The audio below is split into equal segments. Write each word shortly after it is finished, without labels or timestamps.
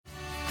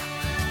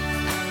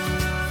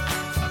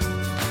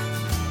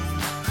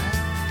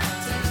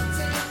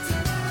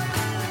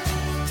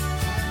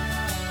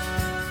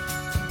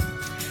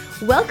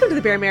Welcome to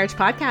the Bare Marriage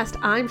Podcast.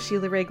 I'm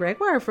Sheila Ray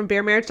Gregoire from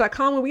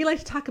baremarriage.com, where we like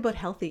to talk about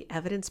healthy,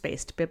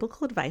 evidence-based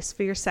biblical advice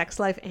for your sex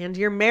life and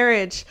your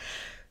marriage.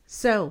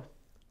 So,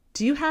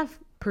 do you have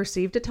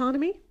perceived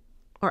autonomy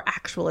or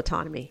actual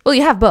autonomy? Well,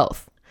 you have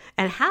both.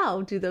 And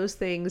how do those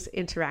things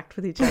interact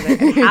with each other?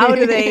 And how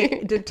do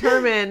they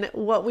determine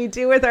what we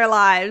do with our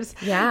lives?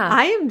 Yeah.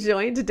 I am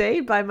joined today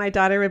by my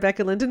daughter,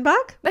 Rebecca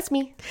Lindenbach. That's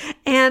me.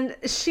 And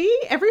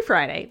every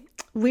Friday,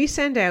 we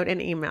send out an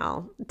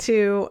email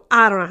to,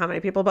 I don't know how many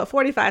people, but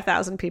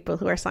 45,000 people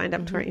who are signed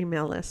up to our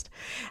email list.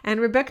 And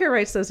Rebecca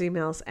writes those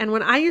emails. And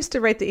when I used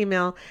to write the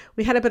email,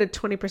 we had about a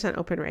 20%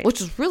 open rate. Which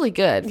is really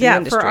good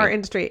for our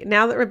industry.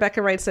 Now that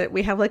Rebecca writes it,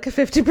 we have like a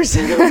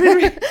 50% open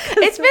rate.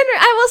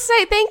 I will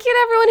say thank you to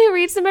everyone who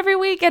reads them every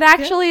week. It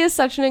actually is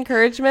such an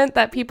encouragement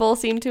that people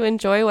seem to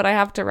enjoy what I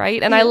have to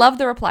write. And I love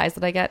the replies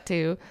that I get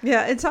too.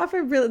 Yeah, it's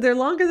often really, they're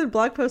longer than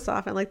blog posts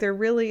often. Like they're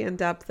really in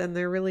depth and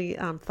they're really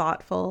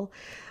thoughtful.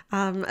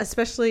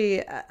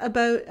 Especially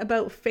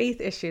about faith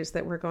issues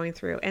that we're going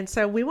through. And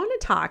so we want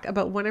to talk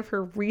about one of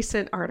her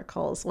recent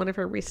articles, one of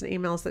her recent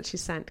emails that she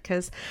sent,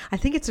 because I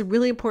think it's a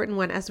really important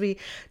one as we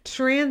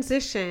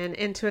transition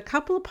into a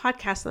couple of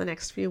podcasts in the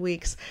next few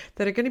weeks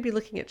that are going to be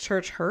looking at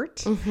church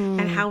hurt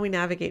and how we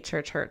navigate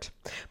church hurt.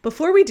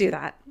 Before we do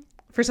that,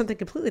 for something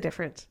completely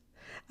different,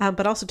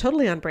 but also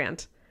totally on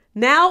brand,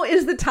 now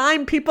is the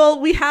time,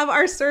 people. We have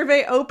our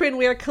survey open.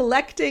 We are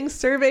collecting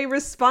survey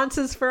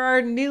responses for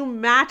our new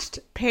matched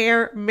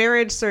pair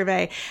marriage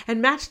survey.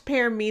 And matched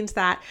pair means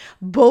that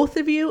both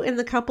of you in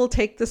the couple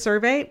take the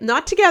survey,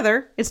 not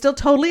together. It's still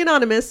totally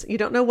anonymous. You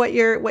don't know what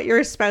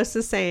your spouse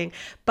is saying,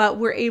 but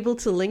we're able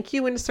to link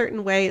you in a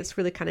certain way. It's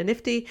really kind of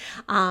nifty.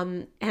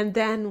 And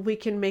then we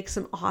can make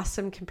some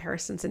awesome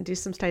comparisons and do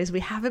some studies we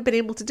haven't been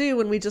able to do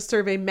when we just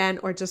survey men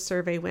or just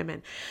survey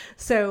women.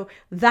 So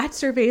that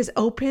survey is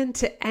open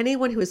to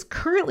anyone who is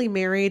currently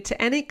married,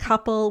 to any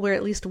couple where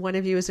at least one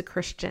of you is a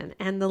Christian.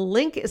 And the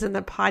link is in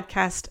the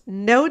podcast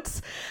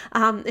notes.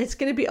 It's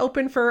going to be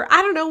open for,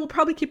 I don't know, we'll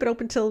probably keep it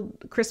open till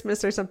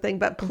Christmas or something,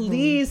 but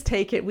please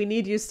take it. We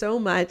need you so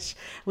much.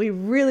 We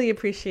really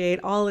appreciate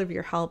all of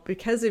your help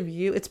because of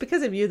you. It's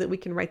because of you that we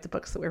can write the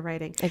books that we're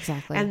writing.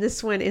 Exactly. And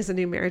this one is a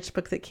new marriage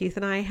book that Keith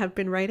and I have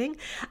been writing.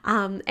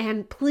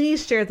 And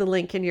please share the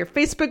link in your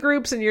Facebook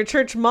groups and your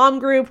church mom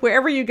group,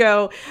 wherever you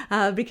go,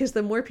 because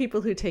the more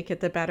people who take it,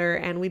 the better.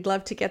 And we'd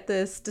love to get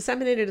this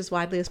disseminated as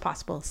widely as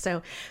possible.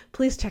 So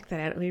please check that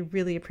out. We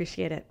really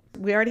appreciate it.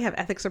 We already have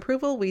ethics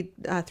approval. We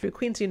through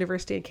Queen's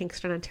University in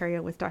Kingston,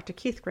 Ontario, with Dr.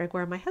 Keith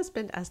Gregoire, my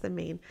husband, as the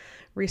main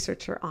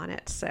researcher on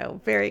it.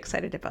 So very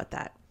excited about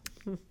that.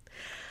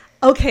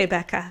 Okay,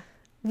 Becca,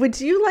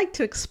 would you like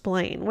to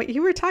explain what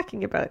you were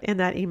talking about in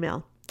that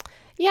email?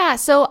 Yeah,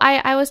 so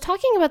I was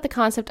talking about the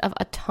concept of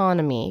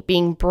autonomy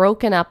being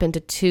broken up into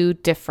two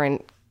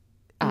different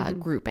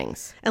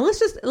groupings. And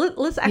let's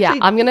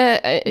actually I'm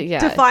gonna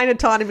define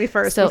autonomy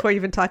first before you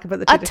even talk about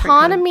the two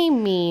autonomy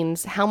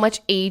means how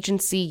much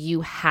agency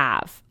you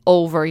have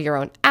over your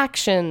own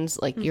actions,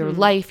 like your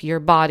life,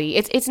 your body.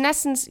 It's in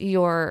essence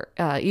your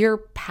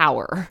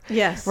power.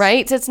 Yes.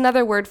 Right? So it's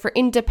another word for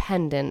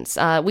independence.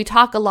 We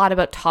talk a lot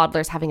about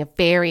toddlers having a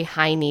very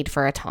high need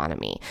for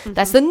autonomy.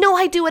 That's the no,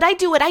 I do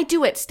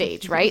it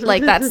stage, right?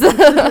 Like that's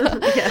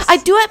the yes. I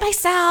do it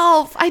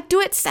myself. I do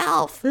it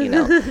self, you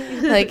know.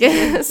 Like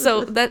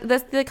so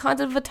that's the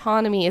concept of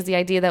autonomy is the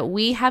idea that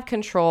we have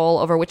control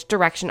over which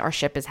direction our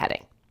ship is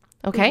heading.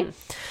 Okay?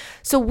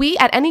 So we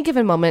at any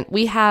given moment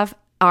we have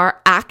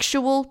our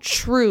actual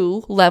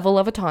true level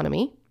of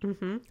autonomy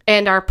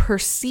and our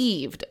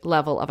perceived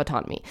level of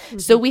autonomy.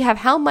 So we have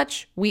how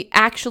much we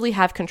actually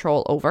have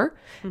control over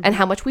and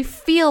how much we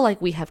feel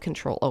like we have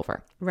control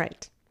over.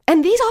 Right.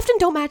 And these often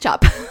don't match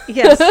up.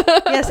 Yes.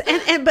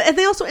 But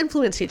they also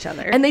influence each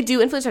other. And they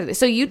do influence each other.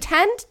 So you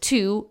tend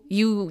to,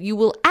 you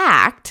will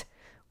act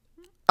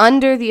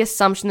under the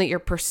assumption that your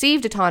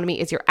perceived autonomy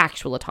is your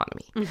actual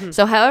autonomy.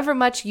 So however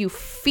much you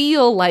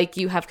feel like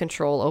you have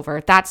control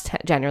over, that's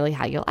generally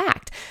how you'll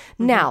act.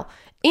 Now,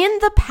 in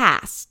the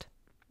past,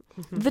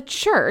 the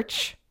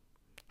church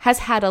has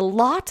had a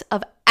lot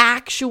of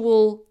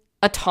actual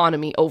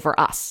autonomy over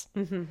us.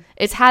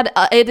 It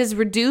has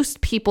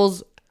reduced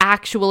people's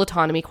actual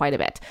autonomy quite a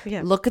bit.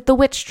 Yeah. Look at the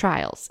witch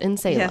trials in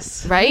Salem,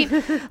 right?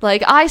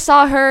 Like I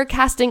saw her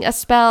casting a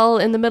spell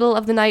in the middle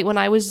of the night when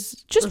I was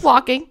just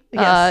walking,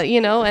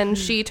 and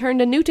she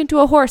turned a newt into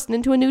a horse and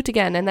into a newt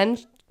again and then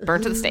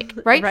burnt to the stake,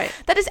 right?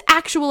 That is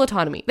actual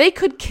autonomy. They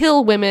could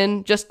kill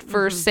women just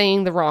for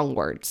saying the wrong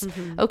words,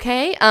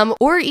 okay?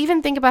 Or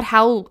even think about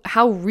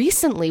how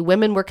recently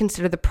women were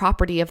considered the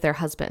property of their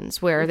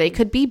husbands, where they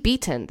could be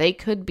beaten, they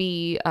could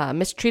be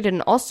mistreated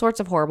in all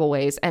sorts of horrible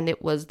ways, and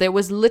there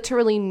was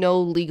literally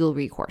no legal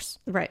recourse.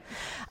 Right.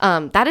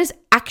 That is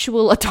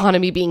actual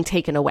autonomy being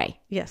taken away.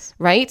 Yes.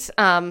 Right?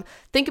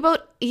 Think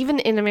about even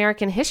in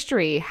American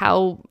history,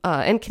 how,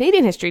 and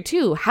Canadian history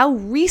too, how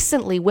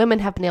recently women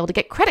have been able to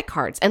get credit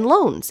cards and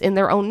loans in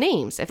their own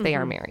names if they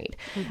are married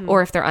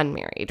or if they're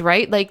unmarried,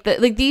 right? Like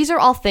these are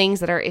all things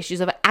that are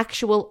issues of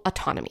actual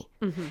autonomy.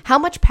 How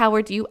much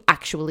power do you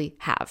actually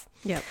have?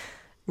 Yep.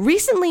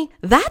 recently,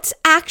 that's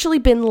actually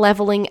been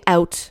leveling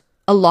out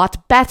a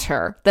lot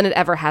better than it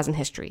ever has in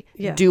history.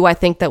 Yeah. Do I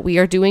think that we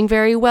are doing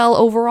very well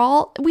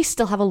overall? We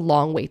still have a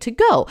long way to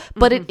go.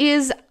 But it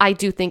is, I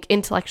do think,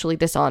 intellectually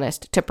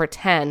dishonest to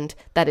pretend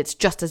that it's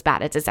just as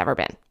bad as it's ever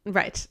been.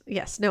 Right.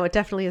 Yes. No, it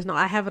definitely is not.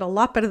 I have it a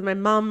lot better than my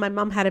mom. My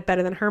mom had it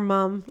better than her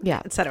mom.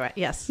 Yeah. Etc.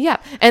 Yes. Yeah.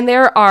 And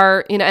there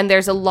are, and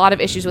there's a lot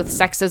of issues with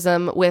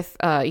sexism, with,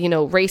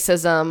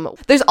 racism.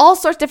 There's all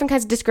sorts of different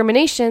kinds of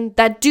discrimination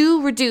that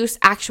do reduce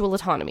actual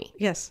autonomy.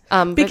 Yes.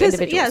 Of Because,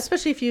 individuals.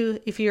 especially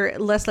if you're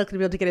less likely to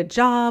be able to get a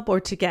job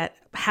or to get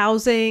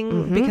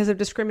housing because of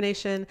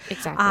discrimination.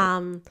 Exactly.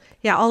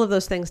 All of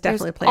those things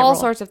definitely There's play a all role.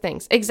 sorts of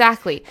things.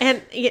 Exactly. And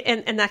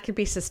that could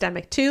be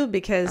systemic too,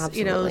 because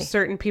Absolutely.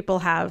 certain people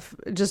have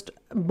just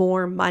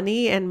more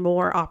money and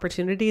more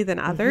opportunity than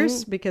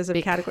others because of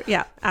category.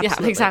 Yeah,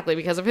 absolutely. Yeah, exactly.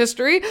 Because of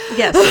history.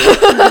 Yes.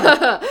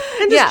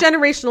 And just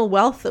generational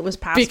wealth that was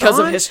passed Because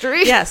on. of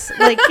history. Yes.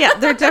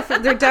 There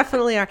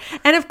definitely are.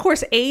 And of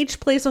course, age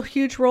plays a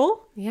huge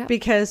role. Yeah.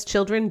 Because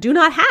children do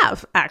not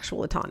have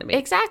actual autonomy.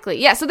 Exactly.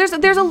 Yeah. So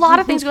there's a lot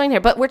of things going here,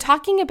 but we're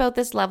talking about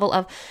this level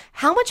of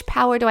how much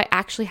power do I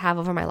actually have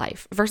over my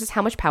life versus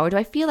how much power do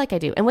I feel like I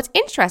do. And what's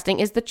interesting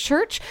is the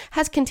church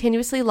has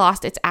continuously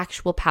lost its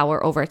actual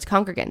power over its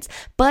congregants,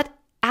 but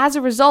as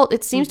a result,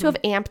 it seems to have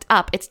amped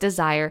up its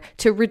desire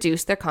to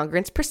reduce their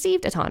congregants'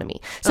 perceived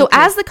autonomy. So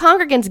as the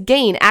congregants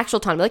gain actual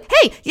autonomy, like,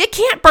 hey, you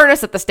can't burn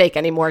us at the stake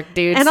anymore,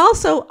 dudes. And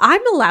also,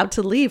 I'm allowed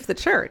to leave the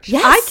church.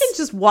 Yes. I can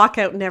just walk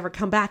out and never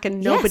come back, and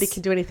nobody Yes.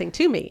 can do anything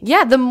to me.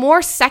 Yeah, the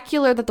more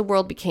secular that the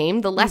world became,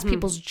 the less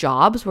people's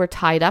jobs were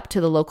tied up to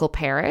the local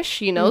parish.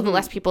 The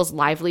less people's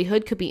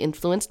livelihood could be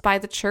influenced by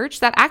the church.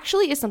 That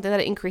actually is something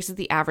that increases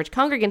the average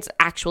congregant's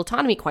actual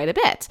autonomy quite a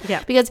bit.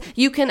 Yeah. Because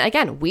you can,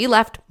 again, we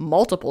left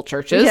multiple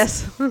churches.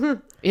 Yes. Can't.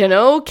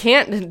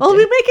 Well,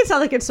 we make it sound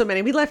like it's so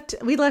many. We left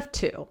two. We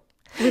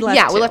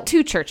left We left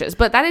two churches,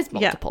 but that is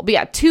multiple.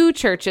 But two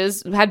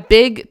churches had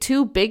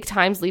two big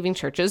times leaving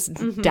churches.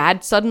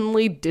 Dad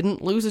suddenly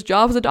didn't lose his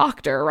job as a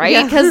doctor, right?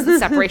 Yeah. Because the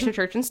separation of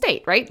church and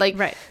state, right?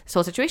 Right. This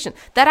whole situation.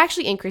 That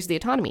actually increased the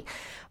autonomy.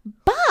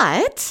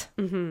 But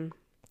you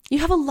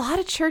have a lot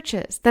of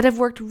churches that have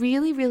worked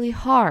really, really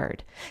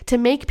hard to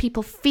make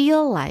people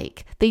feel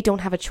like they don't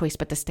have a choice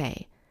but to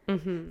stay.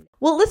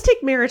 Well, let's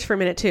take marriage for a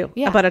minute too,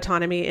 Yeah. about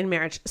autonomy in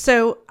marriage.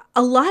 So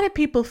a lot of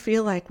people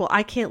feel like, well,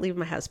 I can't leave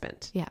my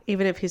husband,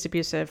 even if he's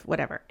abusive,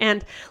 whatever.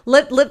 And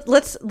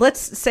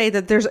let's say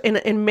that there's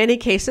in many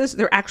cases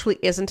there actually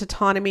isn't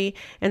autonomy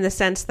in the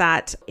sense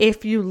that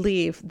if you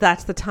leave,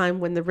 that's the time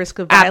when the risk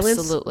of violence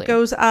Absolutely.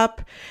 goes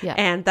up, Yeah.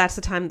 and that's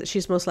the time that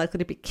she's most likely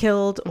to be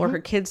killed or her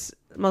kids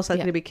most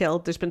likely to be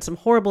killed. There's been some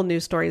horrible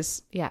news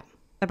stories Yeah.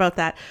 about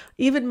that.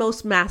 Even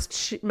most mass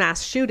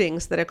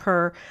shootings that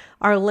occur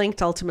are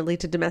linked ultimately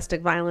to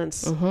domestic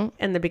violence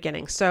in the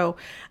beginning. So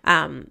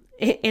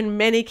in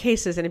many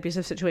cases in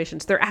abusive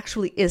situations, there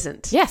actually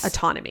isn't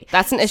autonomy.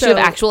 That's an issue of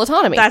actual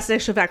autonomy. That's an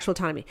issue of actual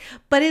autonomy.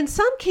 But in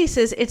some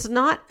cases, it's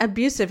not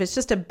abusive. It's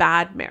just a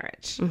bad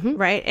marriage,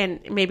 right?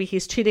 And maybe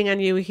he's cheating on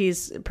you.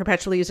 He's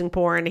perpetually using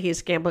porn.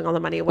 He's gambling all the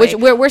money away. Which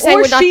we're saying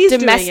Or we're not she's doing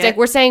domestic. it.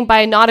 We're saying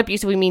by not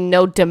abusive, we mean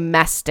no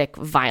domestic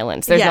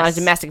violence. There's not a Yes.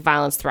 domestic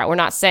violence threat. We're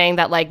not saying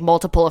that like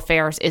multiple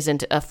affairs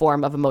isn't a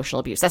form of emotional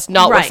abuse. That's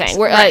not what we're saying.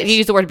 Right. You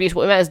use the word abuse,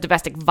 what we meant is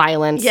domestic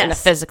violence in a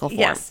physical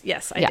form.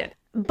 Yes, I did.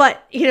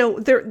 But,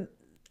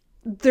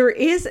 there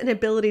is an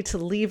ability to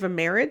leave a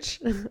marriage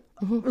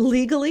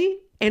legally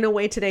in a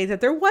way today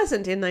that there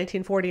wasn't in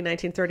 1940,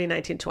 1930,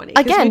 1920.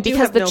 Again,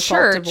 because the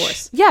church,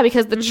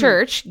 because the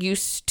church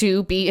used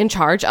to be in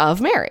charge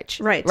of marriage.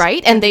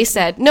 Right. And they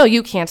said, no,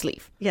 you can't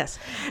leave. Yes.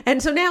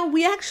 And so now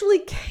we actually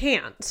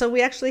can't. So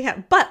we actually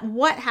have, but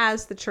what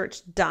has the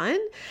church done?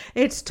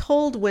 It's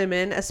told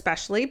women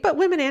especially, but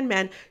women and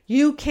men,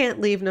 you can't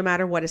leave no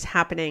matter what is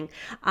happening,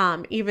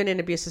 even in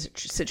abusive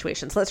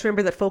situations. Let's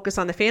remember that Focus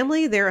on the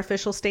Family, their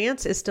official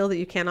stance is still that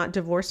you cannot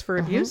divorce for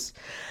abuse.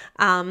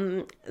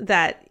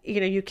 That,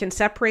 you can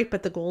separate,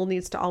 but the goal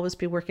needs to always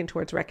be working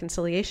towards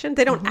reconciliation.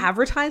 They don't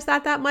advertise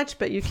that much,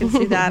 but you can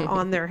see that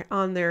on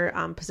their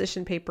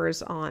position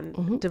papers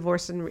on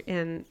divorce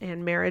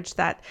and marriage,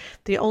 that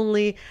the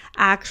only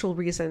actual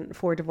reason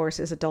for divorce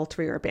is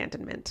adultery or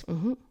abandonment.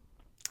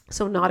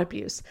 So not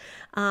abuse.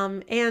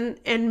 And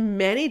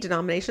many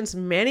denominations,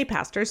 many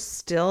pastors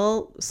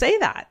still say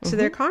that to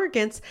their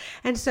congregants.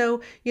 And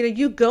so,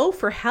 you go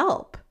for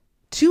help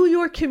to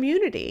your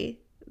community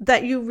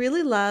that you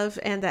really love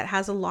and that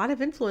has a lot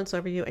of influence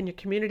over you, and your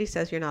community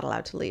says you're not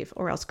allowed to leave,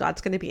 or else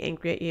God's going to be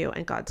angry at you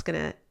and God's going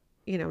to,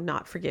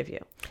 not forgive you.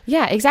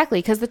 Yeah, exactly.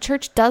 Because the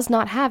church does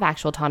not have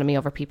actual autonomy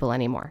over people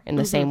anymore in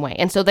the same way.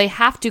 And so they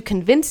have to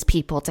convince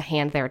people to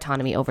hand their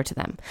autonomy over to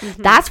them.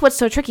 That's what's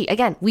so tricky.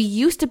 Again, we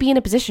used to be in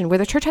a position where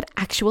the church had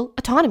actual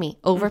autonomy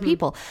over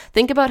people.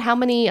 Think about how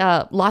many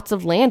lots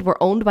of land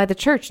were owned by the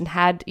church and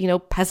had,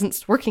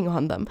 peasants working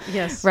on them.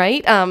 Yes.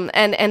 Right?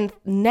 And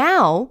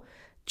now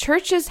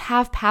churches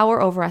have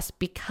power over us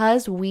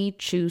because we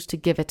choose to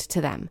give it to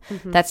them.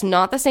 That's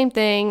not the same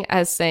thing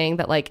as saying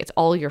that like it's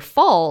all your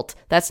fault.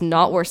 That's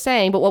not what we're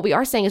saying. But what we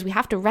are saying is we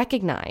have to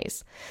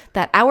recognize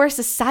that our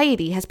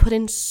society has put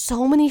in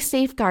so many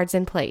safeguards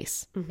in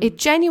place. It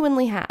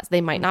genuinely has.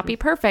 They might not be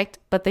perfect,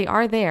 but they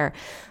are there.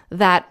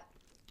 That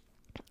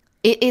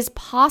it is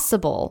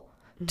possible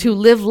to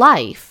live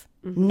life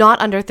not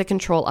under the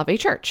control of a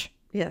church.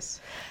 Yes.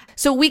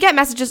 So we get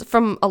messages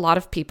from a lot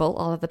of people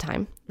all of the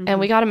time. And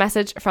we got a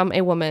message from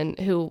a woman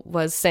who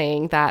was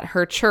saying that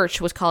her church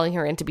was calling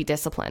her in to be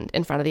disciplined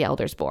in front of the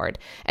elders board.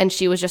 And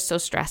she was just so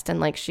stressed and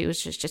like she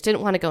was just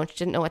didn't want to go and she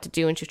didn't know what to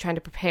do. And she was trying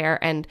to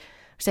prepare and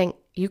saying,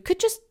 you could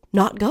just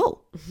not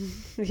go.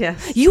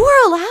 Yes. You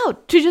are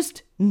allowed to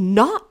just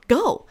not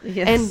go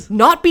and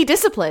not be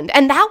disciplined.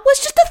 And that was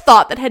just a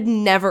thought that had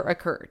never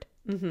occurred.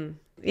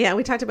 Yeah,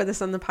 we talked about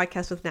this on the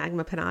podcast with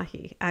Nagma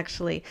Panahi,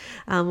 actually,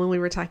 when we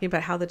were talking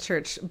about how the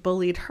church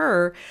bullied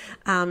her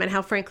and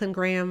how Franklin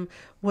Graham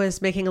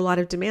was making a lot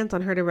of demands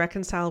on her to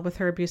reconcile with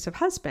her abusive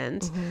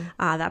husband.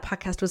 That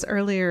podcast was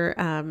earlier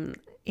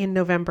in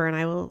November,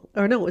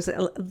 and it was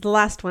the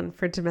last one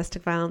for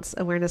Domestic Violence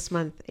Awareness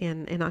Month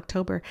in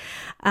October.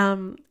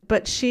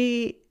 But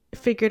she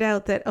figured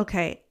out that,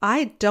 okay,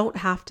 I don't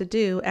have to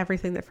do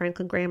everything that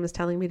Franklin Graham is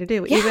telling me to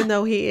do, even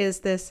though he is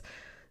this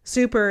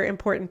super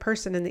important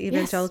person in the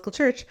evangelical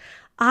church.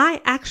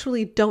 I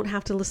actually don't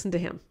have to listen to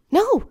him.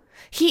 No,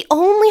 he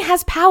only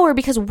has power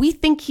because we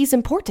think he's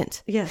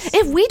important. Yes.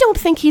 If we don't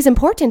think he's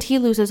important, he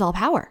loses all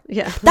power.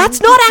 Yeah. That's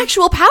not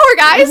actual power,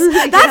 guys.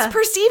 That's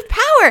perceived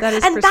power. That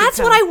is and perceived that's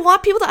power. what I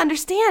want people to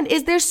understand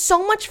is there's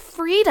so much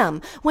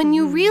freedom when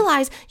you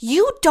realize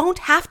you don't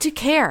have to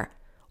care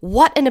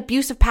what an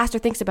abusive pastor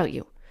thinks about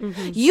you.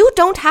 You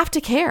don't have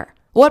to care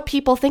what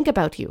people think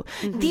about you.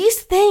 These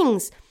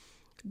things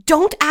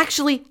don't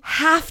actually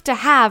have to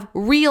have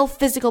real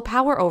physical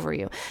power over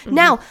you.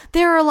 Now,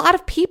 there are a lot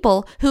of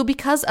people who,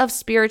 because of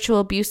spiritually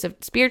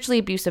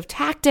abusive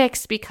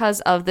tactics, because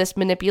of this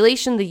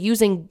manipulation, the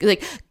using,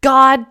 like,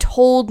 God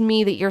told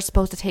me that you're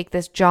supposed to take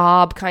this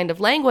job kind of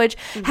language,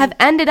 have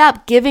ended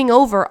up giving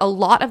over a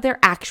lot of their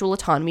actual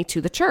autonomy to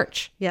the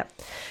church. Yep.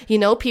 You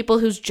know, people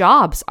whose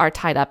jobs are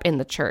tied up in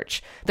the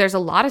church. There's a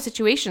lot of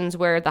situations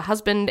where the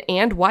husband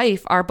and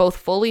wife are both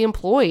fully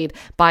employed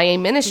by a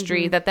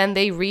ministry that then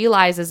they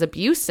realize is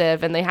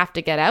abusive and they have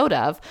to get out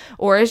of,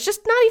 or is just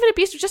not even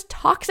abusive, just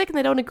toxic and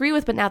they don't agree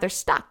with, but now they're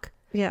stuck.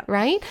 Yeah.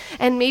 Right.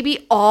 And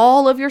maybe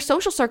all of your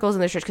social circles in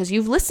the church, because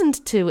you've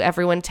listened to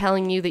everyone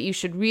telling you that you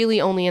should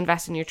really only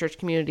invest in your church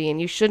community and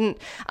you shouldn't,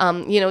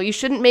 you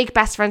shouldn't make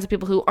best friends with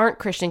people who aren't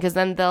Christian because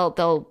then they'll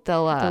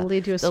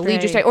lead you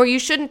astray. Or you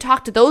shouldn't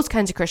talk to those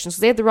kinds of Christians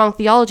because they have the wrong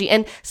theology.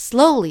 And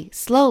slowly,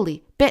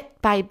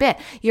 bit by bit,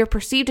 your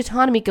perceived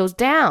autonomy goes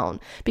down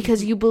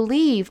because you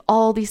believe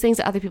all these things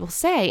that other people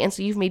say. And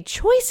so you've made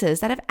choices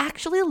that have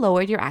actually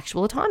lowered your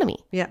actual autonomy.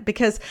 Yeah,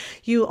 because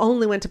you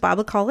only went to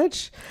Bible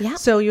college. Yeah.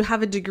 So you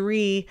have a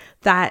degree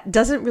that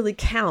doesn't really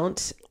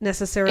count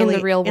necessarily In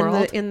the real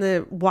world. In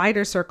the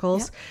wider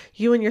circles. Yeah.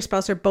 You and your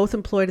spouse are both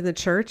employed in the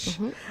church.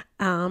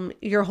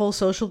 Your whole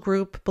social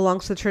group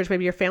belongs to the church.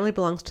 Maybe your family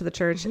belongs to the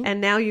church. And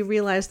now you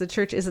realize the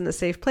church isn't a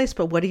safe place.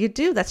 But what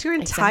do? That's your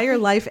entire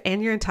life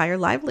and your entire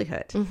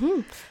livelihood.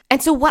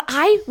 And so what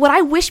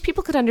I wish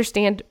people could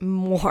understand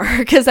more,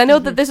 because I know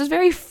that this was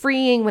very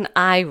freeing when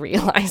I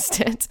realized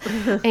it.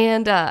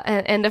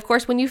 And of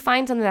course, when you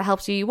find something that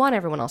helps you, you want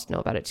everyone else to know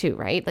about it too,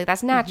 right? Like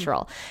that's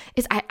natural.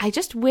 Is I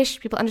just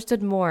wish people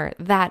understood more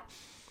that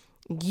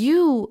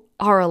you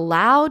are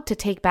allowed to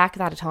take back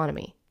that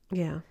autonomy.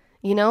 Yeah.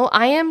 You know,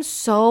 I am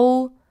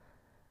so,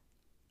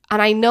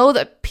 and I know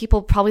that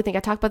people probably think I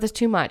talk about this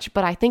too much,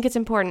 but I think it's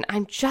important.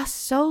 I'm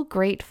just so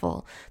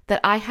grateful that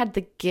I had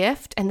the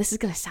gift, and this is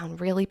going to sound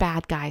really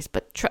bad, guys,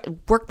 but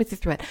work me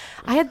through it.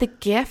 I had the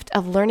gift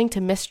of learning to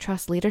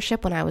mistrust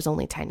leadership when I was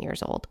only 10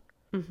 years old.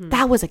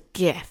 That was a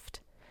gift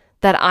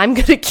that I'm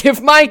going to give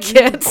my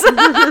kids.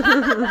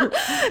 No,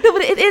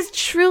 but it is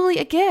truly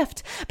a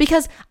gift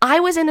because I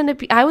was in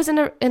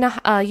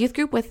a youth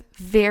group with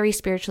very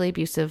spiritually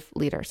abusive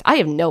leaders. I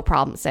have no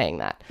problem saying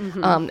that.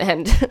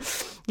 And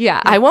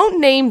yeah, I won't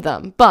name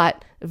them,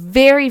 but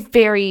very,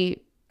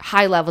 very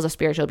high levels of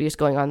spiritual abuse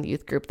going on in the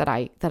youth group that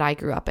I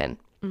grew up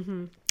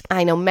in.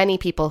 I know many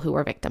people who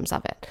were victims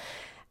of it.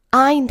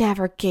 I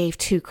never gave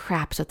two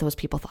craps what those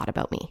people thought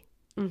about me.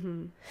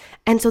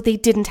 And so they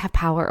didn't have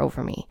power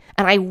over me.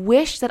 And I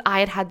wish that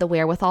I had had the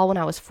wherewithal when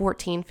I was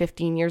 14,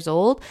 15 years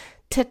old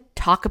to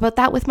talk about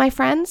that with my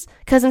friends.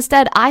 Because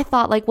instead I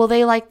thought like, well,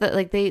 they like that,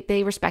 like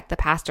they respect the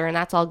pastor and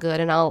that's all good.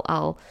 And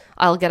I'll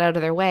get out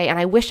of their way. And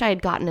I wish I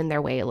had gotten in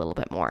their way a little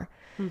bit more.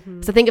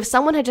 So I think if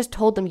someone had just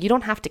told them, you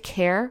don't have to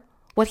care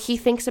what he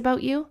thinks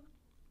about you,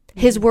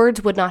 his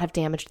words would not have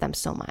damaged them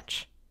so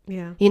much.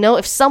 Yeah. You know,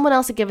 if someone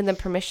else had given them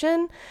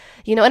permission,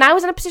 you know, and I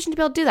was in a position to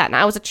be able to do that. And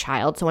I was a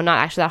child, so I'm not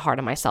actually that hard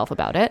on myself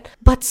about it.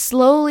 But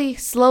slowly,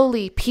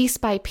 piece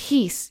by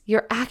piece,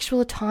 your actual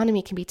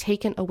autonomy can be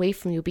taken away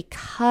from you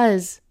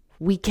because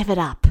we give it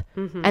up.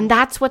 And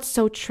that's what's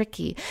so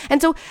tricky. And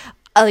so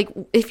like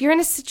if you're in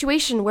a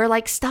situation where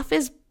like stuff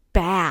is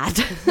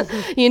bad,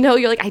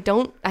 you're like, I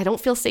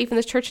don't feel safe in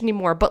this church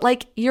anymore, but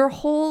like your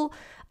whole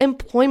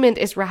employment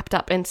is wrapped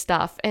up in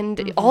stuff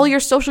and all your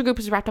social group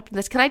is wrapped up in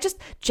this. Can I just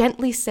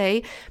gently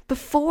say,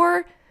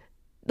 before,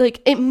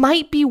 like, it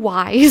might be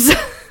wise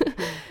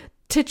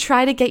to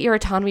try to get your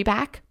autonomy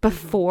back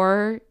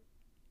before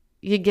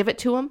you give it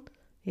to them?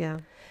 Yeah.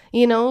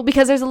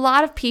 Because there's a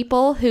lot of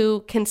people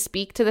who can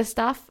speak to this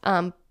stuff,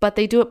 but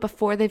they do it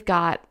before they've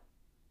got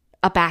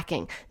a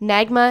backing.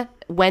 Nagma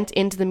went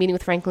into the meeting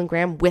with Franklin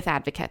Graham with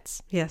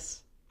advocates.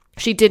 Yes.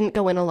 She didn't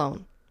go in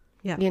alone.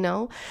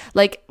 Yeah.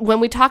 Like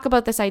when we talk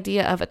about this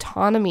idea of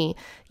autonomy,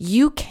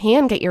 you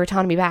can get your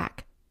autonomy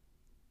back.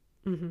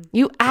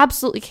 You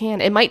absolutely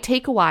can. It might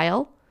take a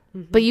while,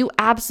 but you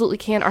absolutely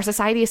can. Our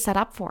society is set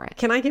up for it.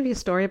 Can I give you a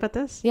story about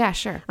this? Yeah,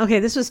 sure. Okay,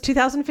 this was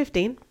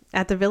 2015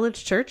 at the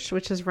Village Church,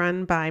 which is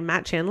run by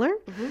Matt Chandler.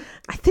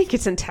 I think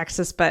it's in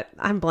Texas, but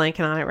I'm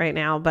blanking on it right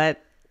now.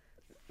 But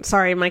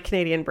sorry, my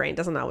Canadian brain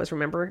doesn't always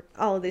remember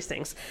all of these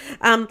things.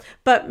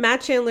 But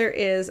Matt Chandler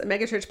is a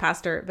megachurch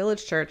pastor at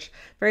Village Church,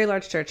 very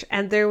large church.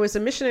 And there was a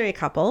missionary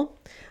couple.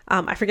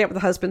 I forget what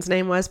the husband's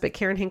name was, but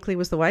Karen Hinckley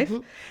was the wife.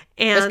 And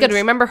that's good.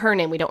 Remember her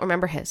name. We don't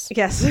remember his.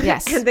 Yes.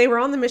 Yes. And they were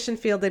on the mission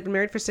field. They'd been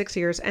married for 6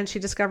 years. And she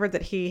discovered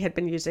that he had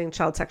been using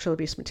child sexual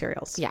abuse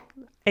materials. Yeah.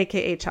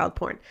 AKA child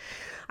porn.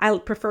 I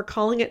prefer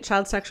calling it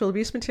child sexual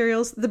abuse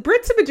materials. The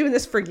Brits have been doing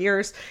this for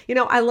years.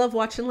 I love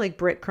watching like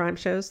Brit crime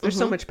shows. They're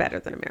so much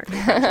better than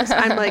American crime shows.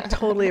 I'm like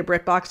totally a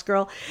BritBox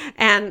girl.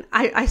 And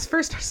I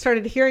first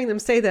started hearing them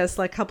say this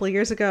like a couple of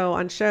years ago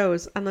on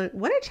shows. I'm like,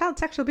 what are child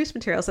sexual abuse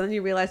materials? And then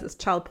you realize it's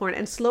child porn.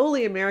 And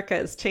slowly America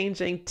is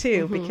changing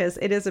too, because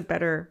it is a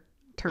better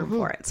term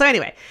for it. So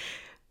anyway,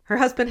 her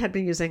husband had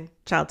been using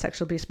child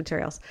sexual abuse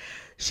materials.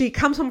 She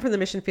comes home from the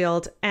mission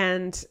field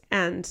and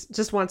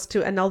just wants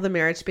to annul the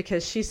marriage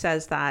because she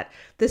says that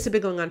this had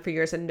been going on for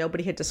years and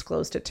nobody had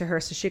disclosed it to her.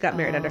 So she got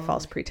married under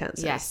false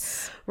pretenses.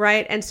 Yes.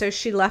 Right. And so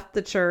she left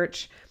the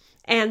church,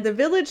 and the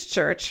Village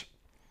Church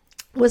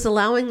was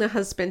allowing the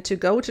husband to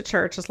go to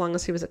church as long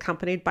as he was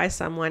accompanied by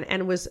someone,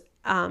 and was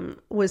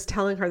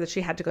telling her that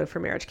she had to go for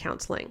marriage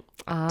counseling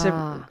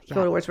to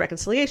go towards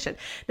reconciliation.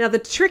 Now, the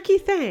tricky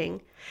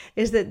thing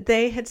is that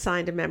they had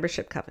signed a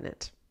membership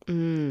covenant.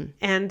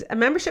 And a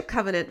membership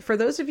covenant, for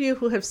those of you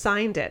who have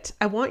signed it,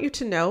 I want you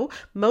to know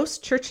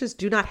most churches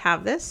do not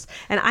have this.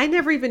 And I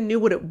never even knew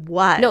what it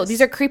was. No,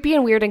 these are creepy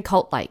and weird and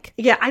cult-like.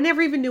 Yeah, I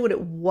never even knew what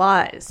it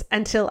was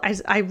until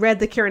I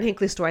read the Karen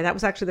Hinckley story. That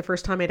was actually the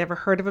first time I'd ever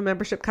heard of a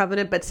membership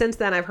covenant. But since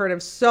then, I've heard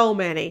of so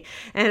many.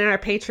 And in our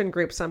patron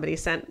group, somebody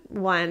sent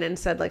one and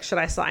said, like, should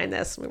I sign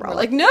this? We were all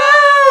like, no!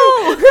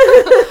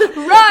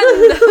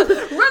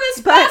 Run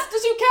as fast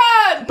as you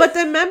can! But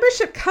the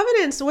membership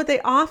covenants, what they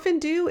often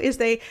do is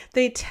they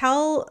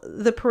tell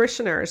the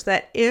parishioners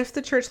that if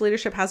the church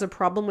leadership has a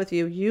problem with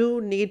you,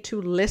 you need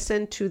to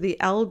listen to the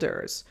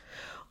elders,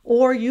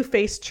 or you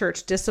face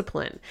church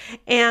discipline.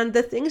 And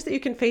the things that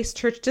you can face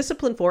church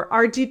discipline for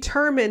are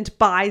determined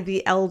by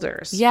the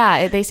elders.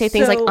 Yeah, they say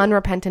things like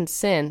unrepentant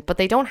sin, but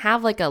they don't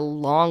have like a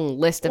long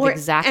list of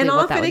exactly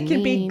what that would mean. And often it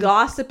can be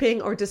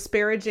gossiping or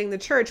disparaging the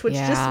church, which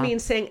just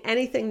means saying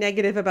anything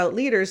negative about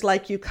leaders,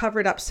 like you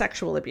covered up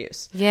sexual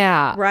abuse.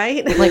 Yeah.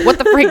 Right? Like, what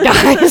the freak,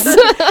 guys?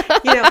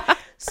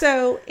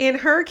 So in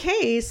her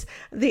case,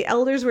 the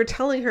elders were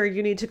telling her,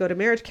 you need to go to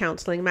marriage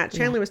counseling. Matt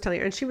Chandler was telling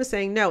her, and she was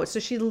saying no. So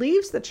she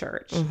leaves the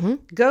church,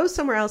 goes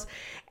somewhere else,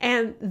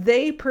 and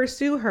they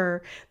pursue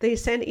her. They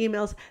send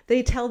emails.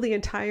 They tell the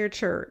entire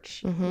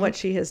church what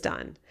she has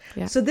done.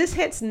 Yeah. So this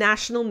hits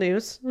national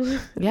news.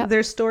 Yeah.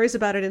 There's stories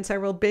about it in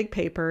several big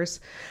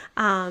papers.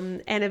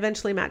 And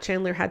eventually Matt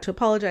Chandler had to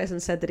apologize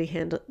and said that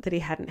he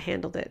hadn't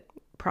handled it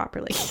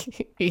properly.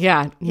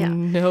 Yeah.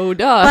 No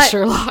duh, but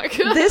Sherlock.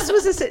 This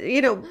was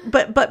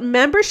but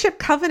membership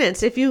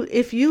covenants, if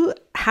you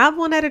have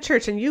one at a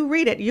church and you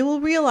read it, you will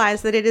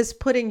realize that it is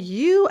putting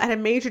you at a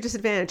major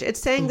disadvantage.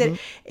 It's saying that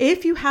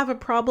if you have a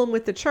problem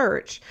with the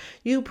church,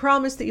 you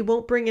promise that you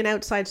won't bring in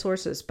outside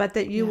sources, but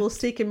that you will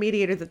seek a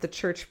mediator that the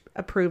church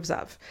approves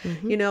of,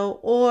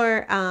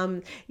 or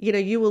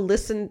you will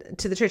listen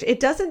to the church.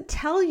 It doesn't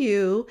tell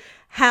you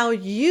how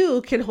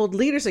you can hold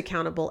leaders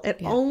accountable.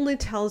 It only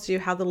tells you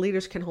how the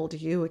leaders can hold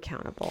you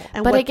accountable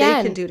and what they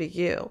can do to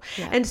you.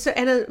 Yeah.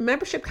 And a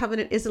membership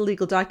covenant is a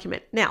legal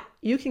document. Now,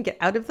 you can get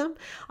out of them.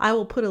 I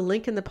will put a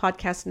link in the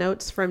podcast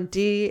notes from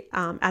Dee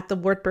at the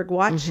Wartburg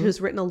Watch, who's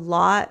written a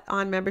lot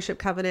on membership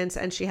covenants,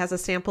 and she has a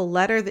sample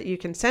letter that you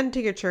can send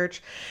to your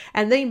church,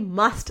 and they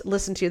must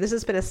listen to you. This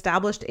has been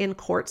established in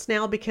courts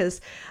now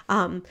because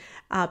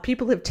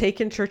people have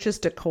taken churches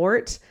to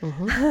court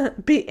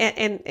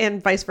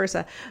and vice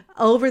versa.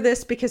 over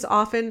this, because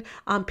often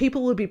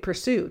people will be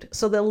pursued.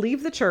 So they'll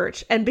leave the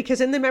church. And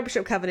because in the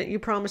membership covenant, you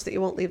promise that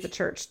you won't leave the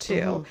church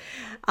too.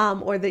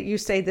 Or that you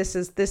say, this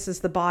is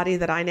the body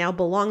that I now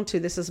belong to.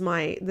 This is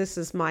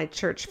my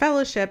church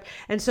fellowship.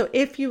 And so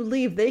if you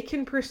leave, they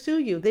can pursue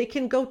you. They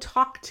can go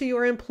talk to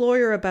your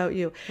employer about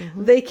you.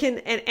 They can,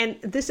 and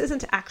this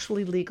isn't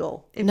actually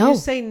legal. If you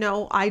say,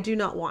 no, I do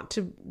not want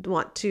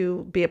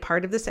to be a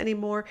part of this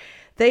anymore,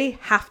 they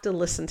have to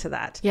listen to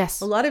that.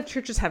 Yes. A lot of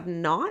churches have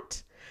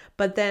not,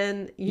 but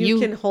then you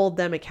can hold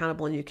them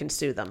accountable and you can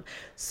sue them.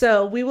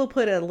 So we will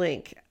put a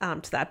link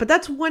to that. But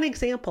that's one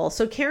example.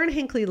 So Karen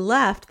Hinckley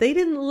left. They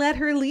didn't let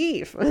her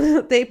leave.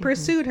 They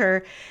pursued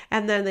her,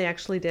 and then they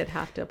actually did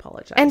have to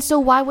apologize. And so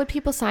why would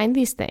people sign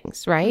these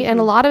things, right? And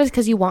a lot of it is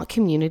because you want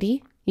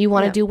community. You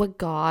want to do what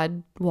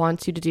God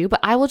wants you to do.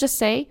 But I will just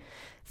say,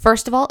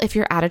 first of all, if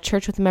you're at a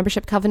church with a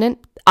membership covenant,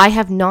 I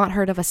have not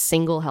heard of a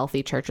single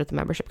healthy church with a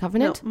membership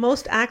covenant. No,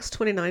 most Acts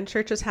 29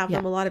 churches have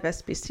them. A lot of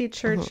SBC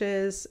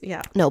churches.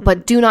 No,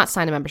 but do not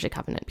sign a membership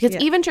covenant, because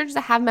even churches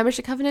that have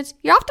membership covenants,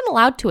 you're often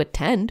allowed to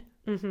attend.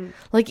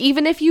 Like,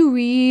 even if you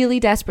really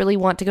desperately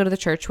want to go to the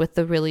church with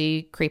the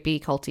really creepy,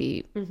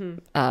 culty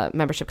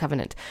membership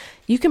covenant,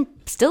 you can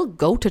still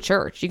go to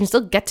church. You can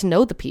still get to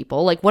know the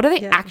people. Like, what are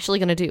they actually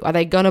going to do? Are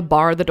they going to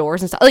bar the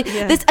doors and stuff? Like,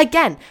 this,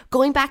 again,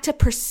 going back to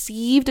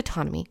perceived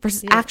autonomy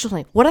versus actual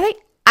autonomy. What are they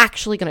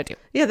actually going to do?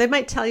 Yeah, they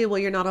might tell you, well,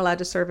 you're not allowed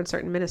to serve in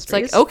certain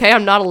ministries. It's like, okay,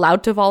 I'm not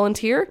allowed to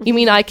volunteer. You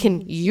mean I can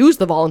use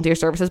the volunteer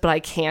services, but I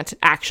can't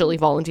actually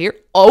volunteer?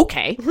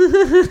 Okay.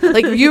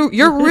 Like,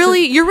 you're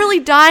really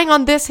dying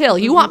on this hill.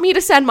 You want me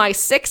to send my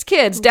 6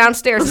 kids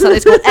downstairs to Sunday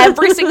school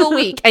every single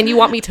week, and you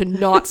want me to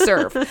not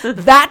serve?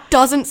 That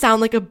doesn't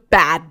sound like a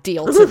bad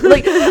deal to me.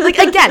 Like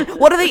again,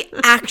 what are they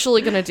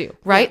actually going to do?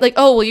 Right? Like,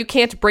 oh, well, you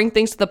can't bring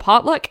things to the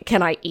potluck.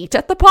 Can I eat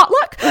at the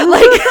potluck?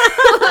 Like,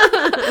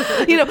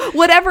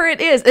 whatever it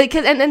is.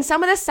 And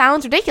some of this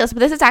sounds ridiculous, but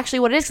this is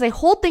actually what it is, because they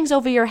hold things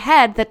over your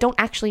head that don't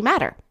actually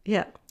matter.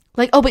 Yeah.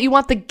 Like, oh, but you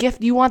want the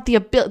gift, you want the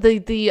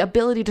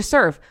ability to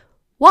serve.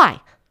 Why?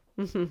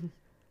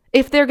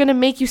 If they're going to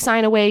make you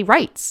sign away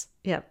rights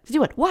to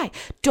do it. Why?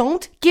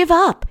 Don't give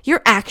up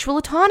your actual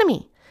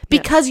autonomy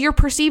because your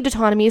perceived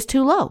autonomy is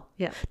too low.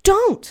 Yeah.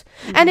 Don't.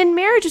 And in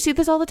marriage, you see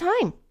this all the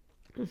time.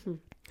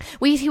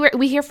 We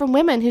hear from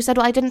women who said,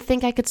 well, I didn't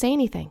think I could say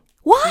anything.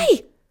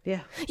 Why?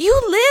 Yeah. You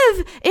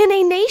live in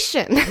a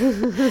nation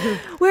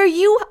where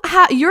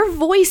your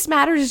voice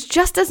matters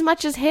just as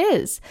much as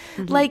his.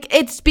 Like,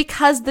 it's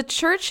because the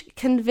church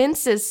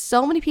convinces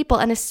so many people,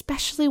 and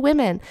especially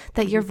women,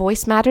 that your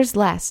voice matters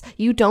less.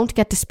 You don't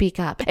get to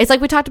speak up. It's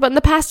like we talked about in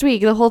the past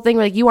week, the whole thing,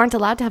 like, you aren't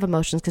allowed to have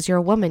emotions because you're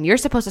a woman. You're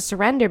supposed to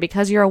surrender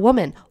because you're a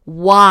woman.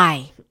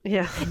 Why?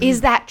 Yeah.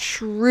 Is that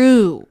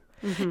true?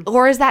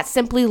 Or is that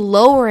simply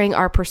lowering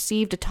our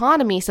perceived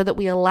autonomy so that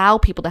we allow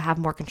people to have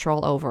more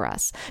control over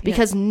us?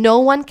 Because no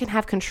one can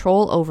have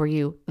control over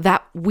you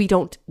that we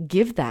don't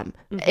give them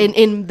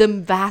in the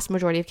vast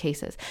majority of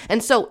cases.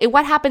 And so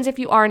what happens if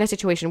you are in a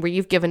situation where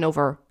you've given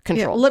over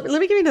control? Let me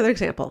give you another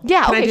example.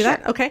 Yeah, Can I do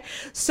that? Okay.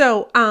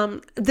 So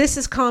this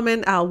is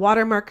common.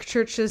 Watermark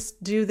churches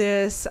do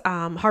this.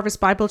 Harvest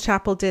Bible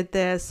Chapel did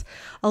this.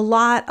 A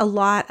lot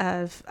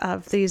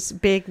of these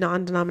big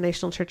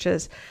non-denominational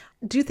churches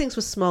do things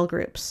with small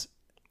groups.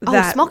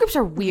 Small groups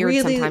are weird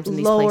really sometimes in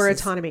these lower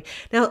places. Autonomy.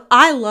 Now,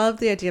 I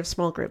love the idea of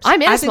small groups. I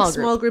think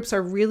small groups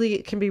are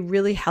can be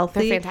really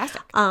healthy. They're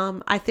fantastic.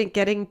 I think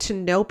getting to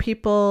know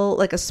people,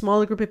 like a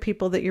smaller group of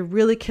people that you're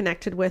really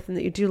connected with and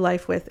that you do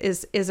life with,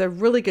 is a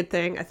really good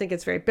thing. I think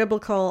it's very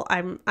biblical.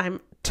 I'm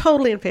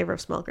totally in favor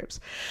of small groups,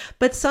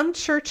 but some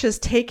churches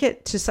take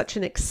it to such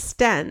an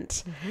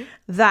extent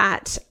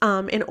that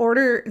in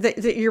order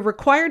that you're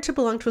required to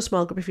belong to a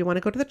small group if you want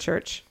to go to the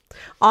church.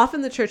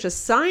 Often the church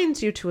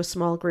assigns you to a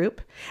small group,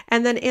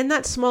 and then in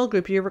that small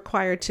group you're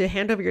required to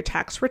hand over your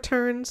tax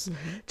returns,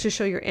 to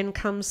show your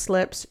income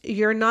slips.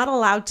 You're not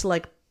allowed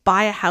to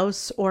buy a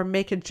house or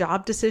make a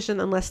job decision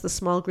unless the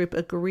small group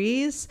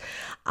agrees.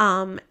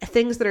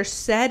 Things that are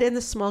said in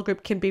the small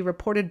group can be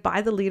reported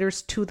by the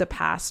leaders to the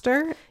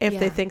pastor if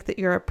they think that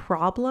you're a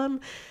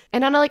problem.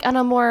 And on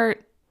a more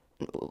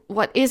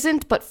what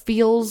isn't but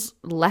feels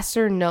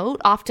lesser note,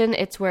 often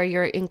it's where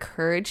you're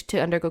encouraged to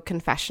undergo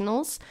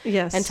confessionals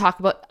and talk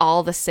about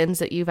all the sins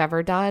that you've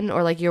ever done,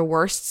 or like your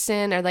worst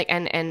sin, or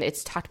and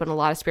it's talked about in a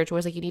lot of spiritual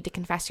ways, like you need to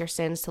confess your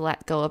sins to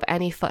let go of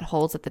any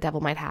footholds that the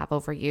devil might have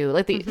over you,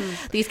 like these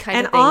kinds of things.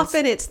 And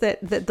often it's that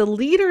the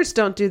leaders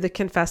don't do the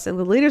confessing,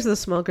 the leaders of the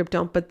small group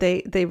don't, but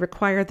they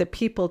require the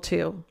people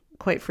to.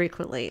 Quite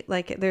frequently.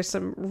 Like, there's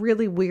some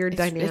really weird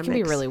dynamics. It can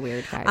be really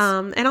weird, guys.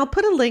 And I'll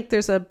put a link.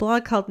 There's a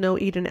blog called No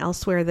Eden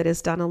Elsewhere that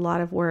has done a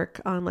lot of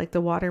work on the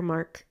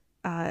watermark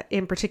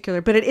in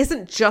particular, but it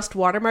isn't just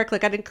watermark.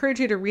 I'd encourage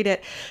you to read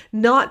it,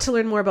 not to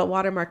learn more about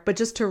watermark, but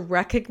just to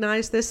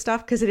recognize this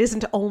stuff, because it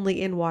isn't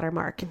only in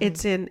watermark.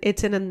 It's in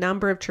a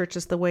number of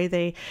churches, the way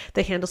they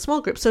handle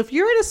small groups. So if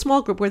you're in a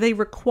small group where they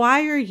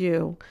require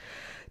you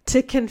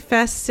to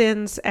confess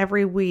sins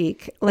every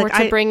week, or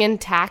to bring in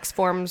tax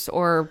forms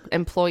or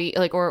employee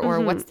or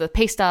what's the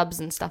pay stubs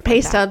and stuff.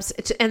 Pay stubs,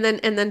 and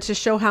then to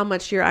show how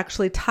much you're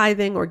actually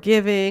tithing or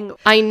giving.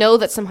 I know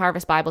that some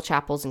Harvest Bible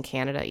chapels in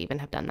Canada even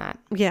have done that.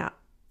 Yeah.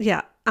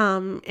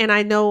 And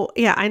I know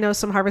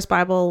some Harvest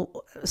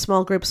Bible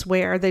small groups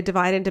where they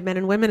divide into men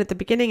and women at the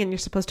beginning, and you're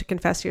supposed to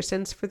confess your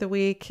sins for the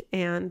week,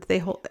 and they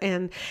hold,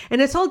 and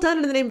it's all done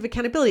in the name of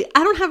accountability.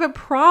 I don't have a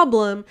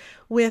problem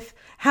with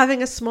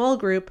having a small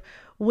group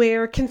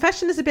where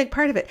confession is a big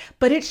part of it,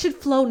 but it should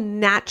flow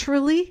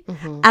naturally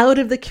out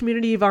of the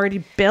community you've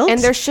already built. And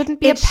there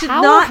shouldn't be a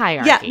power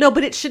hierarchy. Yeah, no,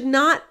 but it should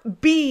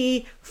not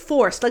be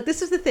forced. Like,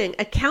 this is the thing.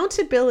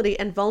 Accountability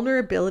and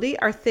vulnerability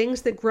are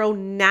things that grow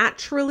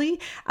naturally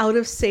out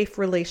of safe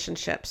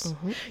relationships.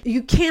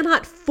 You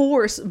cannot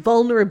force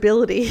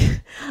vulnerability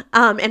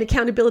and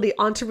accountability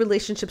onto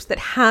relationships that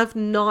have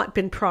not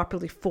been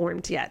properly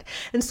formed yet.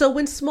 And so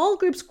when small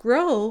groups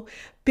grow,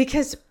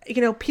 because,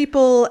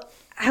 people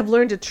have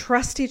learned to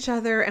trust each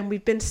other, and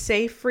we've been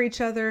safe for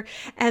each other.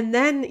 And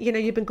then,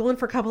 you've been going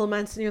for a couple of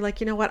months, and you're like,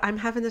 you know what, I'm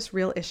having this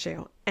real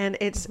issue, and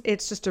it's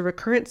just a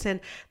recurrent sin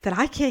that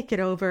I can't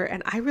get over,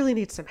 and I really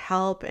need some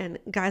help. And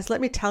guys,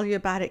 let me tell you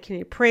about it. Can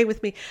you pray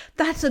with me?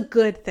 That's a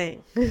good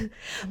thing.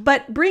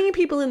 But bringing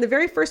people in the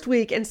very first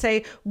week and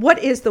say,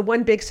 what is the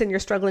one big sin you're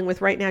struggling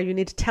with right now? You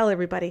need to tell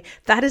everybody.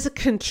 That is a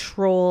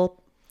control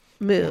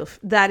move.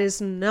 That is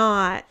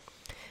not.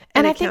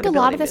 And I think a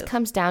lot of this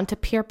comes down to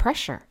peer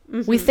pressure.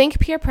 We think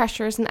peer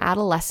pressure is an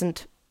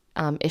adolescent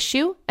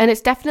issue, and it's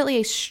definitely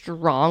a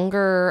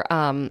stronger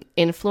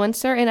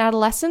influencer in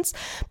adolescence,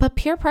 but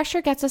peer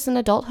pressure gets us in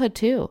adulthood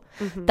too.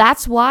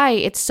 That's why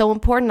it's so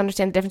important to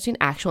understand the difference between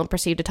actual and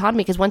perceived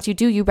autonomy, because once you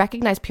do, you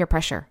recognize peer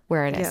pressure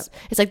where it is.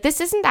 It's like,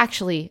 this isn't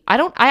actually,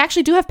 I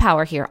actually do have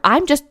power here.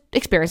 I'm just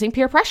experiencing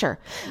peer pressure.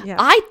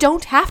 I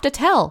don't have to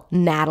tell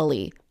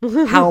Natalie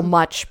how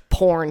much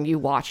porn you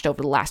watched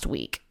over the last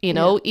week,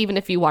 even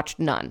if you watched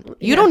none.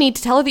 You don't need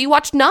to tell her that you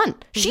watched none.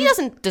 She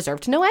doesn't deserve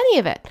to know any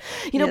of it.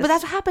 But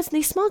that's what happens in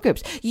these small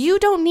groups. You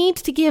don't need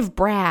to give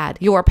Brad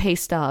your pay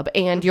stub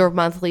and your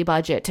monthly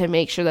budget to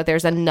make sure that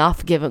there's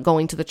enough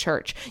going to the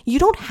church. You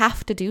don't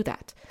have to do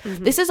that.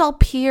 This is all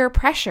peer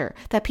pressure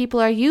that people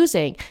are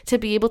using to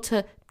be able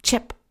to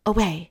chip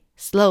away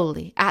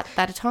slowly at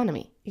that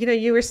autonomy.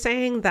 You were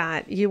saying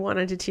that you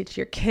wanted to teach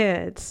your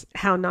kids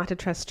how not to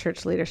trust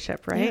church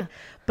leadership, right? Yeah.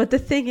 But the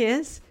thing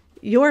is,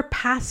 your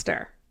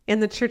pastor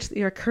in the church that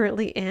you're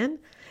currently in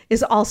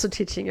is also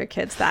teaching your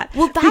kids that.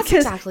 Well, that's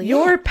because exactly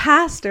your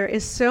pastor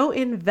is so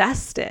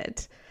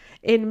invested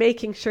in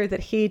making sure that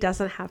he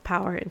doesn't have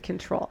power and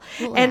control.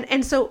 Well,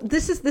 and so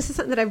this is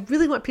something that I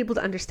really want people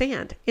to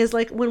understand, is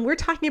like, when we're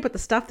talking about the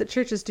stuff that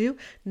churches do,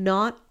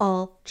 not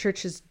all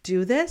churches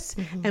do this.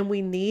 And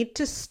we need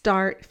to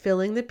start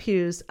filling the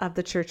pews of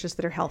the churches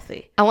that are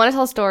healthy. I want to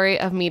tell a story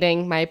of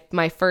meeting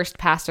my first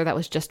pastor that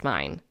was just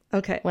mine.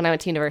 Okay. When I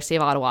went to University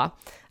of Ottawa.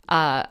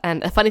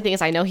 And the funny thing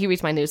is, I know he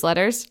reads my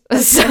newsletters,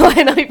 so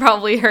I know he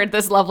probably heard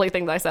this lovely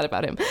thing that I said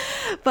about him.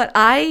 But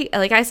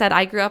like I said,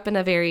 I grew up in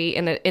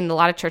a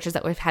lot of churches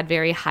that we've had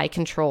very high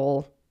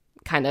control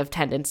kind of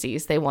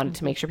tendencies. They wanted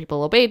to make sure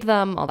people obeyed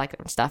them, all that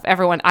kind of stuff.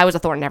 I was a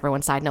thorn in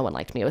everyone's side. No one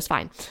liked me. It was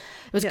fine.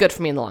 It was good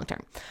for me in the long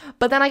term.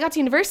 But then I got to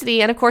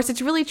university, and of course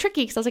it's really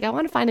tricky, because I was like, I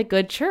want to find a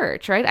good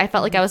church, right? I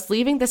felt like I was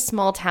leaving this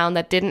small town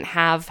that didn't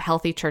have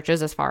healthy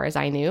churches as far as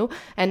I knew.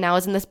 And now I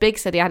was in this big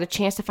city. I had a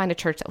chance to find a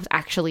church that was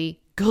actually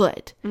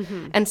good.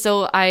 And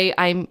so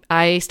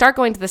I start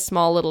going to this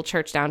small little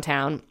church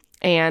downtown,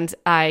 and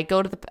I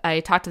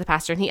talked to the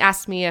pastor, and he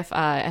asked me if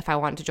I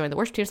wanted to join the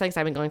worship team, because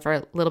I've been going for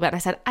a little bit. And I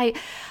said,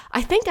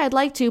 I think I'd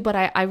like to, but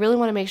I really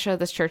want to make sure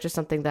this church is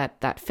something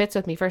that fits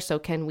with me first. So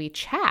can we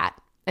chat?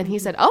 And he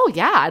said, oh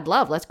yeah, I'd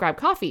love, let's grab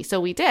coffee.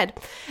 So we did.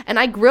 And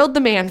I grilled the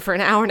man for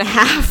an hour and a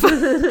half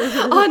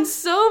on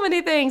so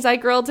many things. I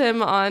grilled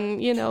him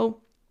on,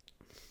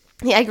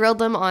 I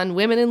grilled him on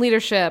women in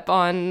leadership,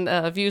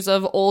 on views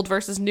of old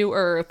versus new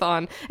earth,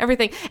 on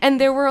everything. And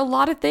there were a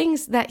lot of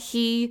things that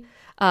he,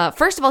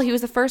 first of all, he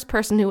was the first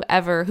person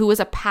who was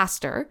a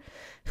pastor,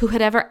 who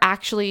had ever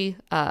actually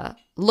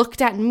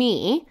looked at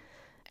me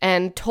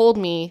and told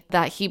me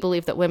that he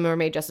believed that women were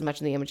made just as much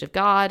in the image of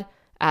God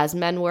as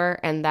men were,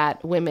 and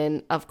that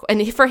women,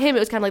 and for him, it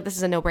was kind of like, this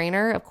is a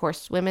no-brainer. Of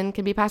course, women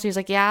can be pastors. He's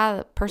like, yeah,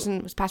 the person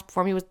who was pastor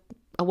before me was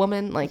a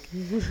woman. Like,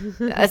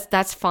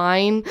 that's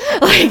fine.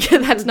 Like,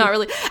 that's not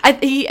really,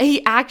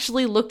 he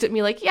actually looked at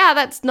me like, yeah,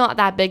 that's not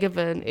that big of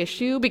an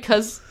issue,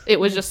 because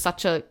it was just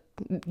such a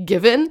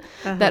given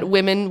that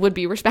women would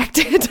be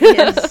respected.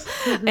 Yes.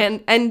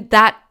 And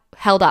that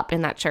held up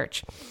in that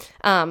church.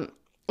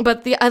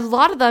 But a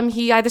lot of them,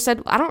 he either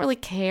said, I don't really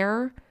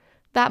care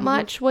that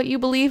much what you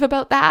believe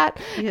about that,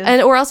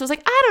 or else it was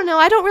like, I don't know,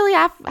 I don't really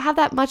have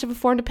that much of a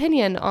formed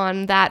opinion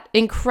on that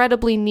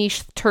incredibly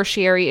niche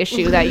tertiary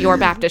issue that your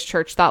Baptist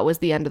church thought was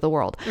the end of the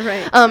world.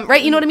 Right.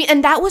 Right, you know what I mean?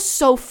 And that was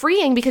so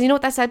freeing, because you know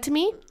what that said to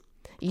me?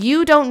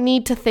 You don't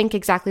need to think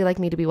exactly like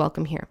me to be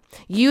welcome here.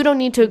 You don't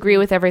need to agree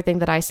with everything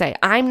that I say.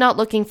 I'm not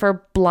looking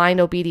for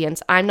blind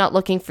obedience. I'm not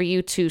looking for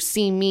you to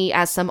see me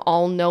as some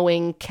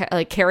all-knowing,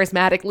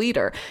 charismatic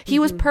leader. He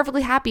was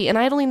perfectly happy, and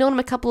I had only known him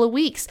a couple of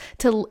weeks,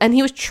 and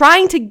he was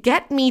trying to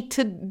get me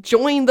to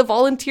join the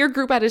volunteer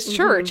group at his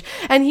church.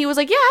 And he was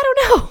like, yeah, I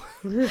don't know.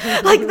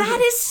 Like, that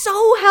is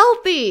so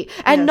healthy.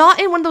 And not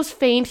in one of those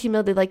feigned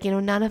humility, like,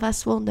 none of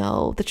us will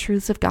know the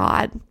truths of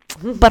God,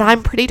 but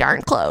I'm pretty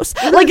darn close.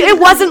 Like, it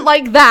wasn't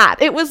like that.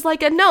 It was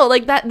like no,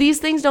 like that, these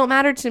things don't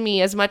matter to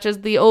me as much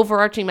as the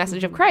overarching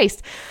message of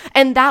Christ.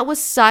 And that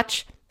was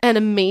such an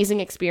amazing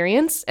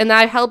experience. And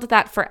I held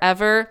that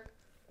forever.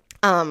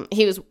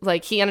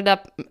 He ended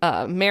up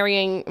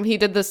marrying, he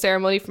did the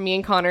ceremony for me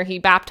and Connor. He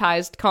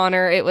baptized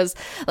Connor. It was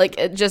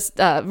just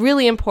a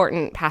really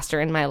important pastor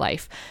in my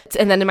life.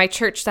 And then in my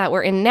church that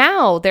we're in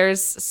now,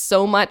 there's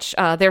so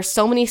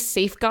many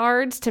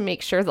safeguards to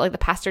make sure that the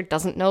pastor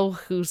doesn't know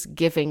who's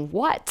giving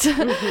what.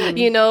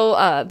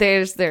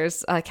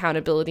 There's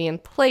accountability in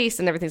place,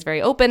 and everything's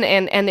very open.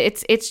 And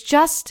it's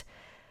just,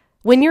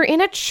 when you're in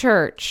a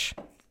church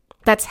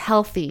that's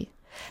healthy,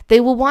 they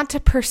will want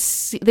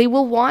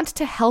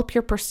to help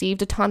your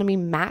perceived autonomy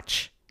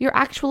match your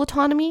actual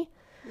autonomy.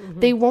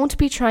 They won't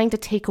be trying to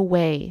take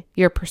away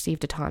your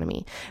perceived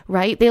autonomy,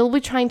 right? They'll be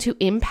trying to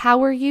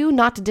empower you,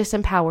 not to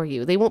disempower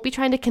you. They won't be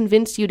trying to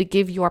convince you to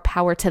give your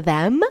power to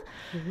them.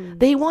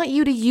 They want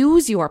you to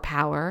use your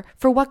power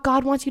for what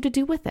God wants you to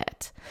do with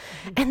it.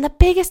 And the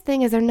biggest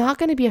thing is they're not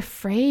going to be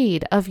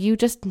afraid of you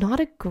just not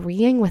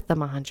agreeing with them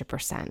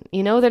 100%.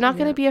 They're not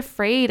going to be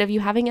afraid of you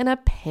having an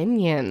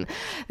opinion.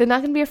 They're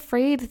not going to be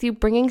afraid of you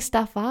bringing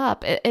stuff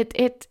up.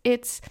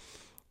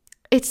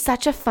 It's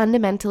such a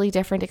fundamentally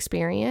different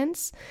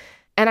experience.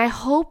 And I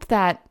hope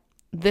that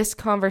this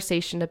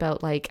conversation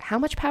about how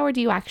much power do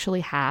you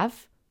actually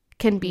have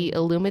can be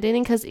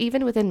illuminating, because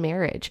even within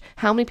marriage,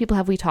 how many people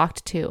have we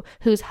talked to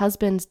whose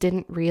husbands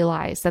didn't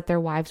realize that their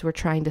wives were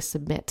trying to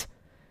submit,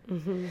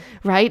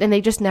 right? And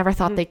they just never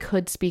thought they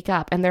could speak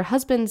up. And their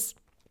husbands,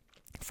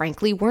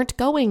 frankly, weren't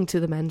going to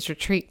the men's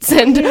retreats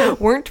and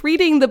weren't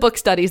reading the book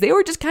studies. They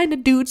were just kind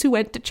of dudes who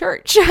went to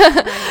church.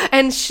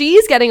 And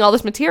she's getting all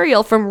this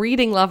material from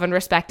reading Love and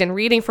Respect and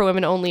reading For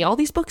Women Only, all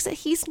these books that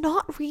he's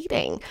not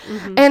reading.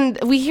 And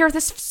we hear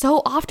this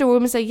so often where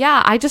women say,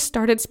 yeah, I just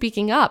started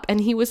speaking up and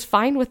he was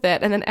fine with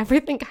it. And then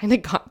everything kind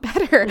of got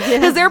better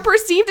because their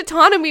perceived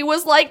autonomy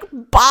was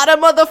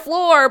bottom of the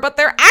floor, but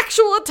their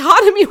actual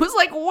autonomy was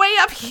way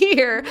up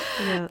here.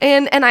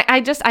 And I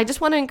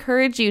just want to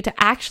encourage you to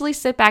actually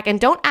sit back and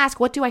don't ask,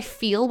 what do I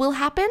feel will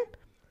happen?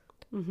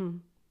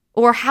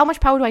 Or how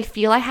much power do I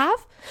feel I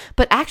have?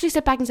 But actually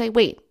sit back and say,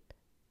 wait,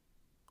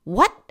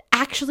 what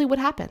actually would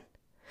happen?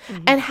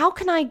 And how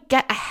can I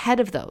get ahead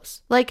of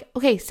those?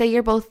 Okay, say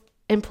you're both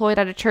employed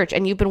at a church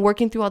and you've been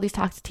working through all these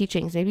toxic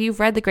teachings. Maybe you've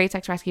read The Great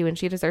Sex Rescue and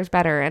She Deserves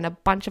Better and a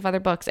bunch of other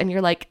books, and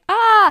you're like,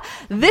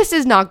 this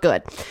is not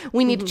good.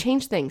 We need to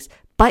change things,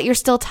 but you're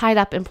still tied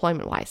up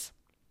employment-wise.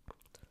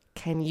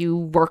 Can you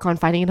work on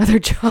finding another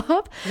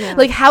job?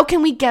 How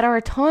can we get our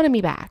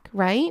autonomy back,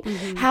 right?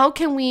 How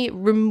can we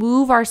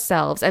remove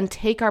ourselves and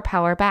take our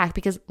power back?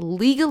 Because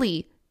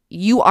legally,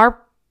 you are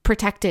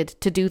protected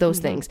to do those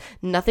things.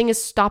 Nothing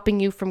is stopping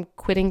you from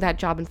quitting that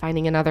job and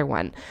finding another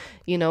one,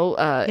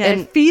 and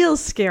it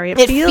feels scary.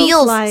 It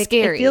feels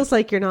scary. It feels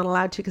like you're not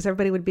allowed to because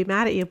everybody would be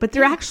mad at you, but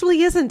there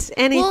actually isn't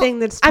anything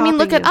that's stopping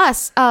look at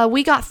us.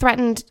 We got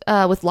threatened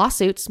with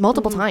lawsuits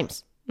multiple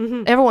times.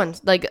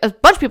 Everyone's a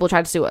bunch of people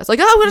tried to sue us. I'm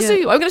going to sue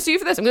you. I'm going to sue you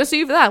for this. I'm going to sue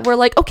you for that. We're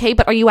okay,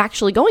 but are you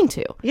actually going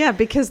to? Yeah,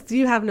 because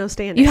you have no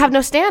standing. You have no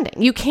standing.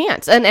 You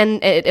can't.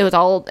 And it was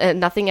all,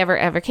 nothing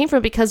ever came from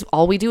it because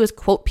all we do is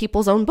quote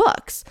people's own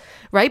books,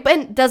 right?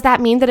 But does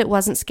that mean that it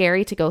wasn't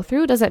scary to go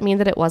through? Does that mean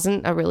that it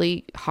wasn't a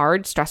really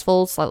hard,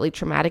 stressful, slightly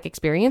traumatic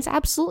experience?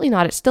 Absolutely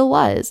not. It still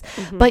was.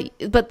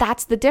 But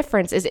that's the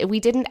difference, is we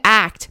didn't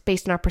act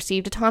based on our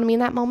perceived autonomy in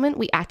that moment.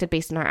 We acted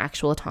based on our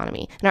actual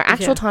autonomy. And our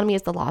actual autonomy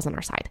is the laws on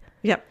our side.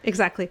 Yep,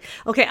 exactly.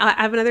 Okay, I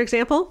have another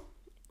example.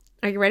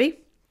 Are you ready?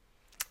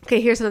 Okay,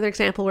 here's another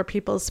example where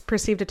people's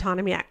perceived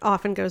autonomy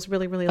often goes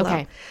really, really low.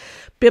 Okay.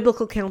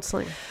 Biblical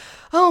counseling.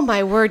 Oh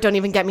my word, don't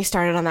even get me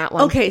started on that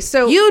one. Okay,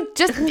 so you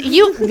do it.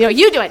 You do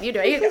it. You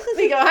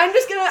go. I'm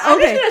just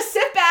gonna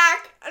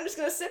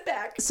sit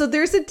back. So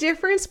there's a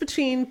difference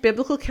between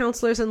biblical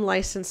counselors and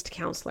licensed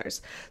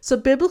counselors. So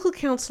biblical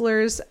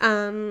counselors,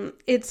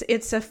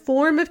 it's a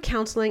form of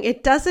counseling.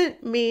 It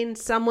doesn't mean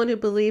someone who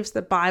believes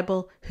the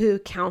Bible who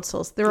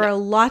counsels. There are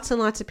lots and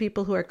lots of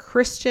people who are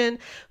Christian,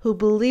 who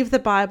believe the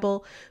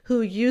Bible,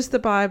 who use the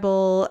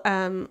Bible,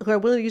 who are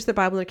willing to use the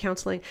Bible in their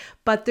counseling,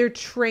 but they're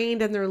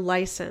trained and they're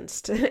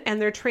licensed,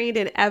 and they're trained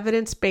in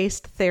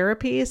evidence-based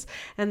therapies,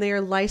 and they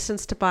are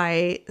licensed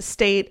by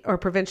state or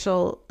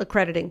provincial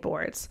accrediting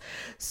boards.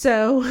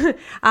 So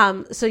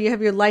you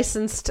have your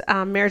licensed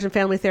marriage and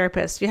family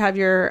therapist, you have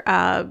your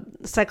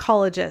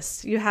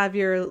psychologists, you have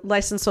your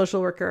licensed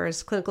social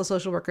workers, clinical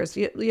social workers.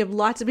 You have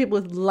lots of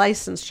people with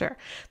licensure.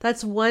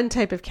 That's one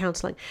type of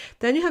counseling.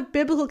 Then you have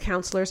biblical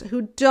counselors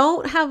who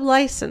don't have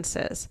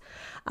licenses,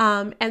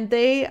 And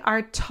they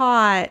are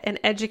taught and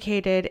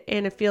educated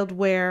in a field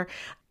where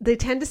they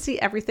tend to see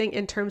everything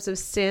in terms of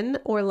sin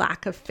or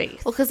lack of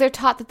faith. Well, because they're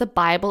taught that the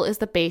Bible is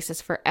the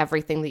basis for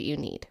everything that you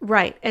need.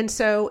 Right. And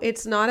so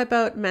it's not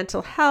about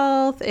mental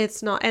health.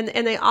 It's not, and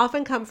they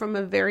often come from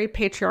a very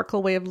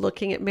patriarchal way of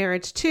looking at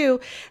marriage too.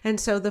 And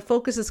so the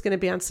focus is going to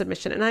be on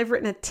submission. And I've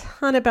written a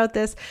ton about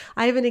this.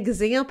 I have an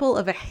example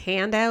of a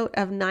handout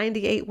of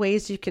 98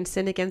 ways you can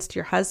sin against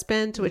your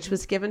husband, which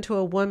was given to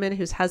a woman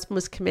whose husband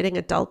was committing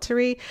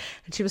adultery.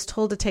 And she was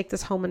told to take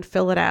this home and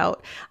fill it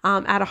out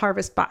at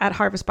Harvest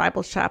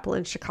Bible Chapel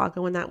in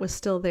Chicago when that was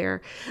still there.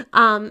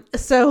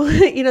 So,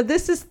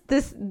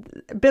 this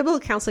biblical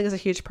counseling is a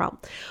huge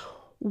problem.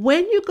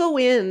 When you go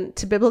in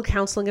to biblical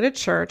counseling at a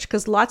church,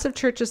 because lots of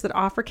churches that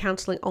offer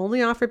counseling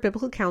only offer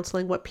biblical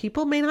counseling, what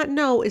people may not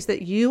know is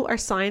that you are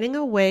signing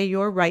away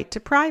your right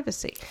to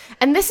privacy.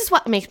 And this is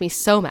what makes me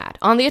so mad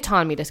on the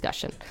autonomy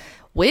discussion.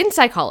 In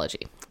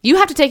psychology, you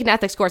have to take an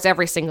ethics course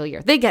every single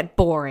year. They get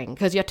boring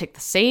because you have to take the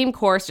same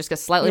course, just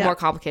gets slightly more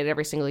complicated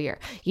every single year.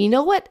 You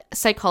know what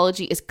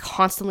psychology is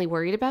constantly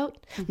worried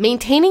about?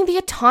 Maintaining the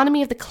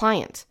autonomy of the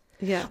client.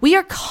 Yeah. We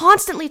are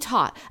constantly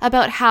taught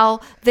about how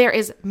there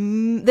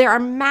are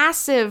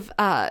massive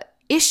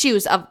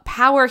issues of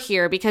power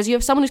here because you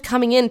have someone who's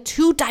coming in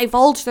to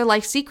divulge their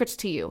life secrets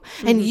to you,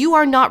 and you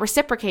are not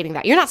reciprocating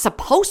that. You're not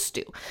supposed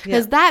to,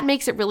 because that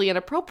makes it really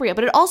inappropriate.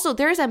 But it also,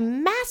 there is a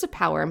massive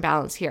power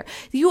imbalance here.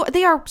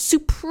 They are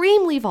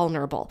supremely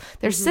vulnerable.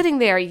 They're sitting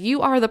there.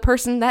 You are the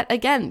person that,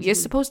 again, you're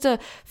supposed to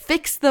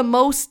fix the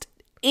most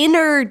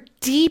inner,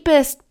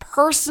 deepest,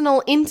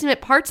 personal,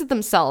 intimate parts of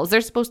themselves. They're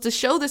supposed to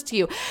show this to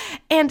you.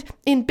 And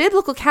in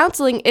biblical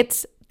counseling,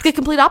 it's the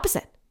complete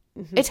opposite.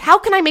 It's how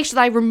can I make sure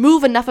that I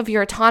remove enough of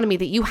your autonomy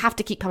that you have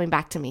to keep coming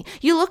back to me?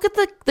 You look at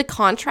the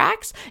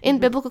contracts in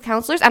biblical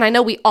counselors, and I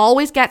know we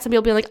always get some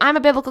people being like, I'm a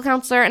biblical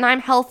counselor and I'm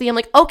healthy. I'm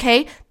like,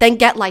 okay, then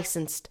get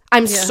licensed.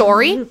 I'm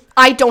sorry.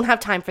 I don't have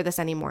time for this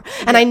anymore.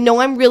 And I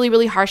know I'm really,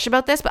 really harsh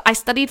about this, but I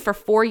studied for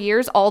 4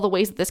 years all the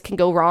ways that this can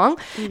go wrong.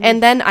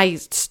 And then I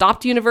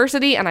stopped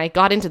university and I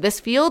got into this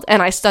field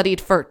and I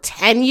studied for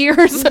 10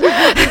 years.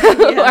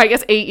 I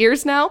guess 8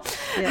 years now.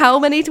 How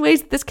many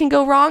ways this can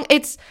go wrong?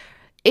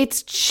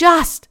 It's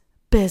just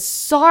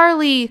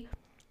bizarrely,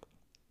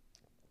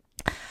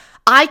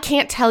 I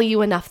can't tell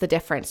you enough the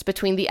difference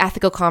between the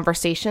ethical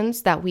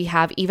conversations that we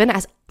have even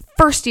as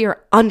first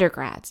year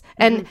undergrads.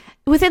 And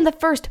within the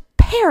first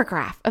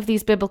paragraph of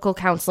these biblical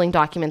counseling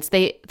documents,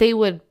 they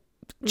would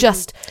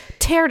just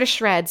tear to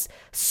shreds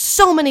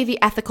so many of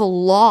the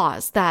ethical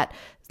laws that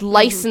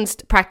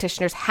licensed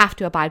practitioners have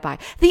to abide by.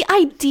 The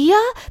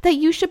idea that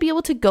you should be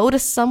able to go to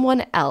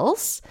someone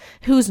else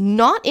who's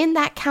not in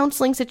that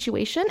counseling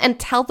situation and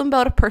tell them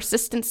about a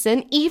persistent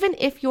sin, even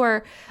if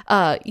your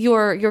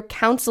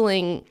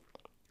counseling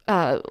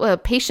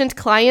patient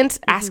client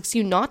asks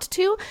you not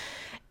to,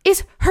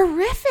 is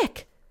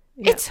horrific.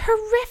 It's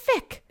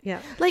horrific.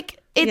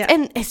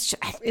 And it's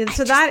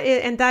just,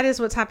 that is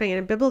what's happening in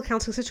a biblical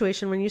counseling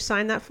situation. When you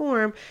sign that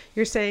form,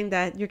 you're saying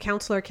that your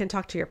counselor can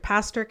talk to your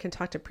pastor, can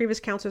talk to previous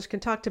counselors, can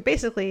talk to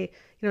basically,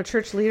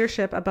 church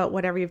leadership about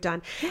whatever you've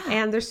done.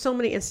 And there's so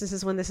many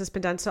instances when this has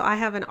been done. So I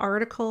have an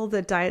article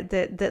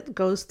that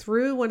goes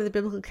through one of the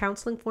biblical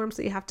counseling forms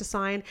that you have to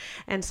sign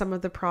and some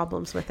of the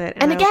problems with it.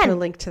 And I'll put a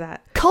link to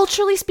that.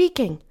 Culturally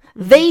speaking,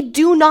 they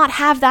do not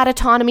have that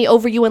autonomy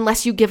over you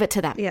unless you give it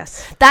to them.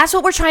 Yes. That's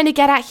what we're trying to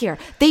get at here.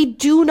 They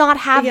do not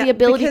have the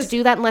ability to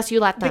do that unless you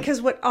let them.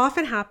 Because what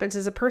often happens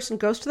is a person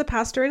goes to the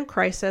pastor in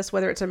crisis,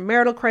 whether it's a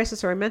marital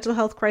crisis or a mental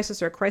health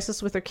crisis or a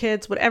crisis with their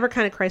kids, whatever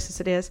kind of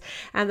crisis it is.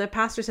 And the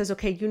pastor says,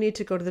 okay, you need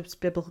to go to the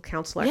biblical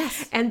counselor.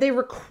 Yes. And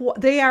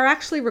they are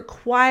actually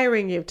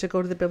requiring you to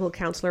go to the biblical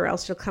counselor, or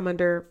else you'll come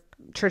under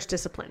church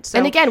discipline. So,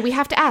 and again, we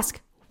have to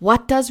ask,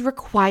 what does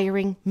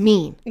requiring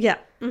mean? Yeah.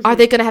 Are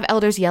they going to have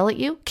elders yell at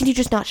you? Can you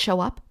just not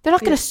show up? They're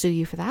not going to sue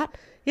you for that.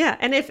 Yeah.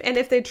 And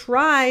if they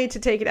try to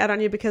take it out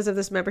on you because of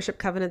this membership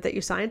covenant that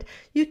you signed,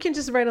 you can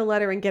just write a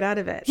letter and get out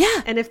of it.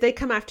 Yeah. And if they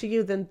come after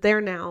you, then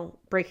they're now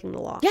breaking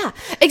the law. Yeah,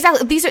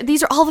 exactly.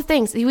 These are all the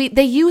things.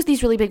 They use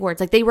these really big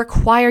words. Like, they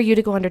require you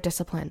to go under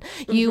discipline.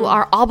 You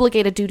are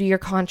obligated due to your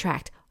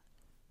contract.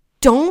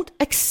 Don't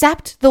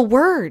accept the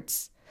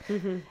words.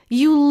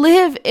 You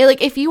live,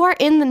 like, if you are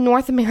in the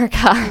North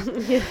America,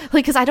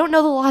 like, because I don't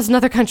know the laws in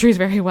other countries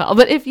very well,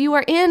 but if you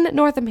are in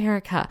North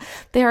America,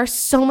 there are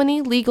so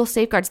many legal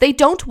safeguards. They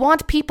don't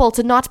want people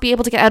to not be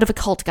able to get out of a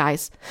cult,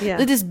 guys.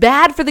 It is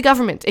bad for the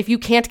government if you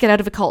can't get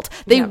out of a cult.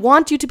 They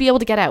want you to be able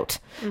to get out.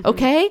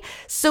 Okay?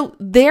 So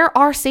there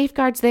are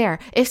safeguards there.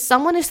 If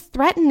someone is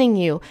threatening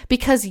you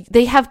because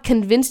they have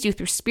convinced you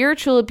through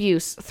spiritual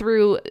abuse,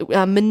 through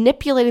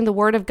manipulating the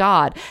word of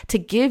God to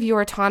give your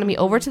autonomy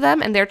over to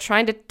them, and they're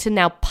trying to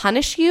now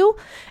punish you,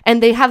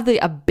 and they have the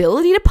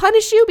ability to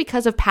punish you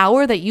because of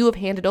power that you have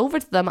handed over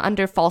to them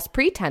under false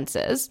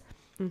pretenses,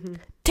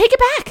 take it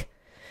back.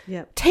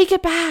 Take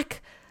it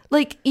back.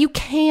 Like, you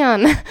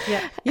can.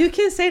 Yeah. You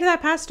can say to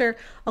that pastor,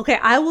 okay,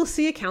 I will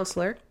see a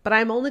counselor, but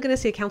I'm only going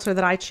to see a counselor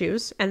that I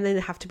choose, and then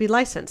have to be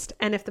licensed.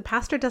 And if the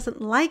pastor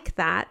doesn't like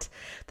that,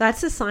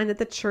 that's a sign that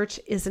the church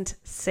isn't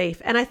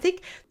safe. And I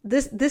think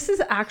this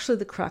is actually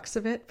the crux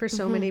of it for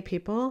so many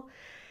people,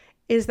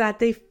 is that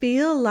they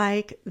feel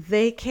like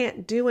they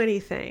can't do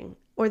anything,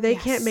 or they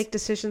can't make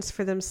decisions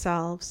for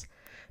themselves,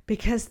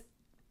 because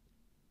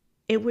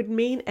it would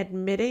mean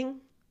admitting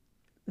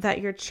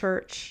that your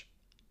church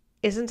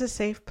isn't a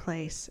safe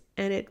place,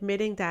 and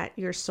admitting that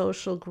your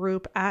social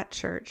group at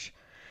church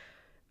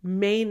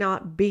may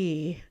not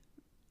be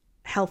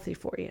healthy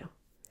for you.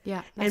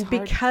 Yeah. And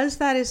hard. because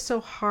that is so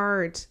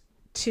hard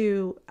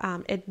to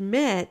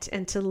admit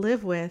and to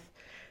live with,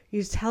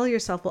 you tell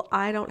yourself, well,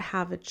 I don't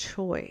have a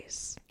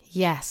choice.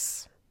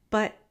 Yes.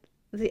 But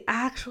the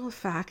actual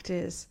fact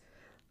is,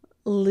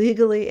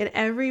 legally, in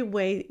every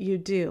way you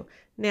do.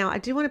 Now, I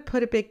do want to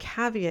put a big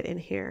caveat in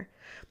here,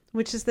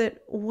 which is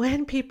that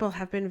when people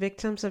have been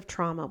victims of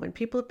trauma, when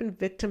people have been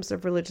victims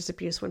of religious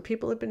abuse, when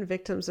people have been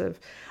victims of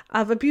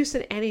abuse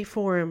in any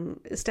form,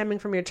 stemming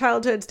from your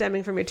childhood,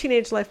 stemming from your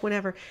teenage life,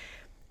 whenever,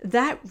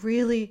 that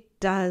really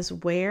does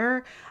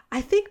wear,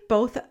 I think,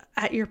 both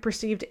at your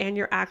perceived and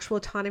your actual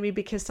autonomy,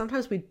 because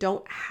sometimes we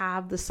don't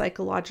have the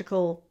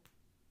psychological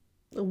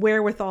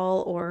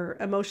wherewithal or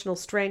emotional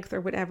strength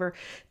or whatever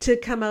to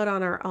come out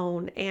on our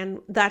own, and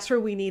that's where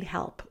we need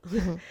help.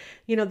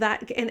 You know,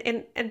 that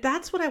and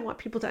that's what I want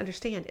people to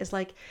understand, is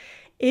like,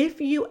 if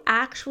you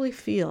actually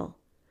feel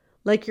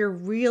like your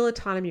real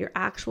autonomy, your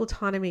actual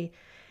autonomy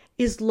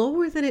is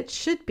lower than it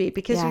should be,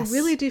 because you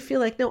really do feel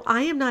like, no,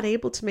 I am not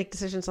able to make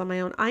decisions on my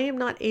own, I am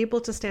not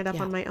able to stand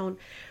up on my own,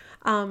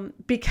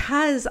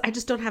 because I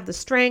just don't have the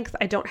strength,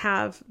 I don't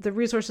have the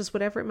resources,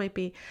 whatever it might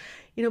be,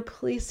 you know,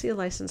 please see a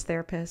licensed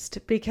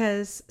therapist,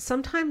 because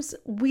sometimes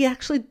we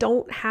actually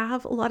don't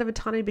have a lot of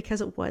autonomy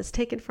because it was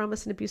taken from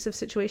us in abusive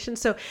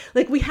situations. So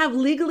like, we have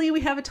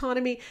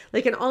autonomy,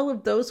 like in all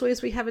of those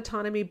ways we have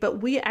autonomy,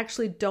 but we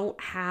actually don't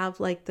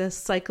have like the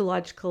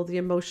psychological, the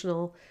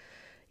emotional,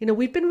 you know,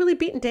 we've been really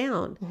beaten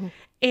down.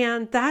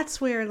 And that's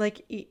where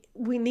like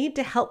we need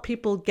to help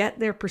people get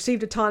their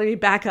perceived autonomy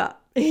back up.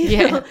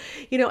 You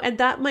know, and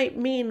that might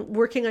mean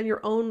working on your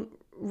own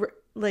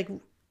like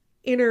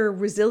inner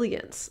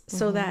resilience,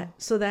 so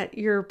that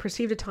your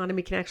perceived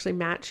autonomy can actually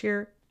match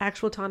your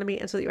actual autonomy,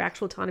 and so that your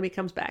actual autonomy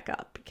comes back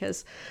up.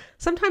 Because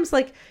sometimes,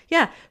 like,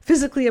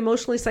 physically,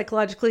 emotionally,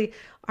 psychologically,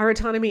 our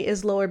autonomy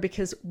is lower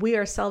because we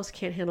ourselves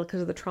can't handle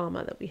because of the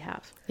trauma that we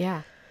have.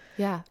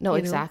 No,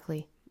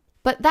 exactly.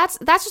 But that's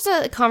just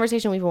a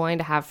conversation we've been wanting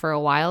to have for a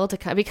while,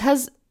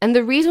 and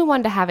the reason we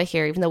wanted to have it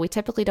here, even though we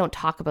typically don't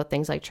talk about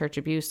things like church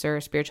abuse or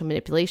spiritual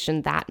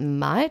manipulation that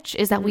much,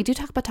 is that we do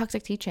talk about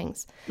toxic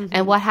teachings.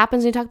 And what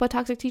happens when you talk about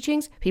toxic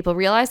teachings? People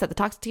realize that the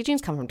toxic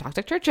teachings come from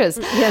toxic churches.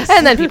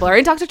 And then people are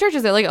in toxic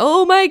churches. They're like,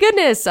 oh my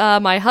goodness,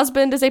 my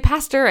husband is a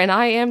pastor and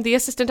I am the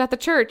assistant at the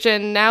church,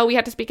 and now we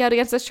have to speak out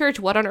against this church.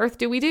 What on earth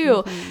do we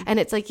do? And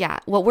it's like,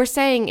 what we're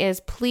saying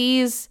is,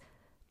 please,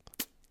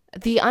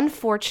 the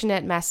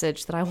unfortunate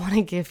message that I want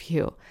to give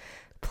you,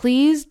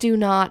 please do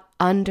not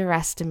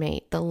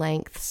underestimate the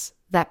lengths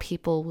that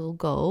people will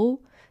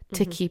go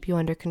to keep you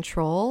under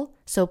control.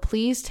 So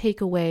please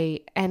take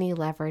away any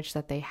leverage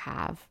that they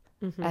have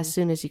as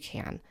soon as you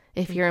can.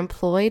 If you're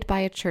employed by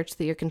a church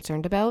that you're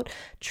concerned about,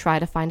 try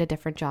to find a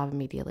different job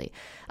immediately,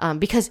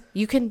 because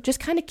you can just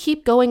kind of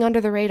keep going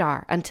under the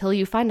radar until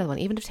you find another one,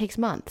 even if it takes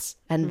months.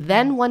 And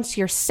then once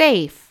you're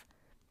safe,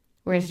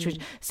 we're in a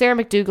situation. Sarah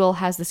McDougall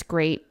has this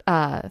great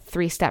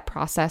 3-step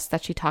process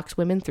that she talks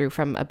women through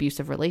from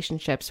abusive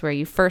relationships, where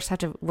you first have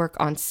to work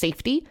on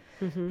safety,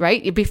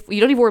 right? You don't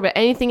even worry about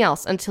anything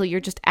else until you're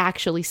just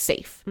actually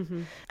safe.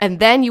 And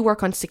then you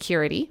work on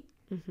security.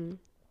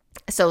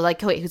 So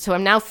like, so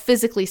I'm now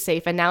physically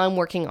safe, and now I'm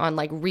working on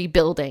like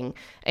rebuilding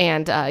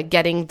and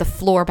getting the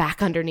floor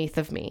back underneath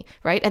of me,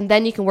 right? And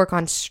then you can work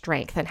on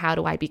strength and how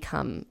do I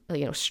become,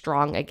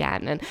 strong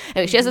again.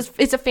 And she has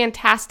it's a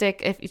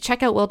fantastic, if you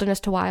check out Wilderness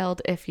to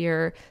Wild, if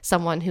you're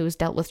someone who's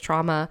dealt with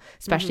trauma,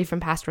 especially from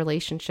past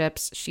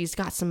relationships, she's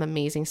got some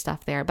amazing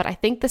stuff there. But I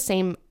think the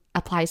same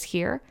applies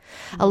here.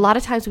 A lot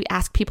of times we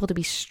ask people to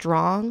be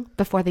strong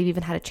before they've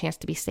even had a chance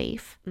to be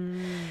safe.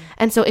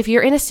 And so if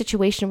you're in a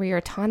situation where your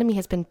autonomy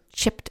has been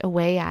chipped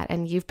away at,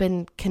 and you've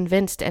been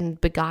convinced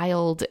and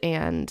beguiled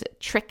and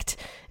tricked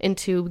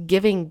into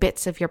giving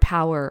bits of your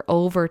power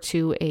over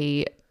to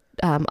a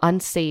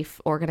unsafe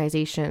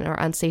organization or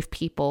unsafe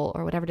people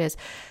or whatever it is,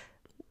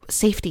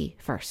 safety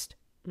first.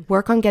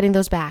 Work on getting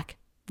those back.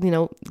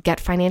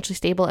 Get financially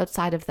stable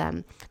outside of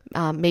them.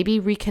 Maybe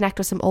reconnect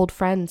with some old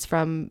friends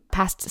from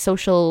past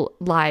social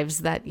lives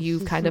that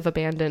you've kind of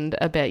abandoned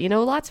a bit.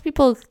 Lots of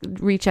people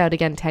reach out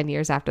again 10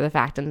 years after the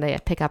fact, and they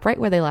pick up right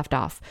where they left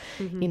off.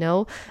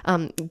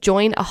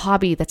 Join a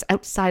hobby that's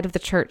outside of the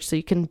church so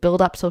you can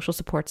build up social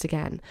supports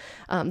again.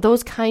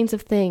 Those kinds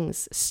of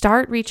things.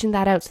 Start reaching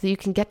that out so that you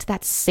can get to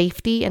that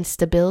safety and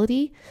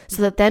stability,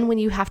 so that then when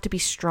you have to be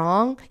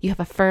strong, you have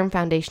a firm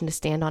foundation to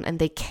stand on, and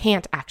they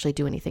can't actually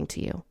do anything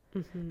to you.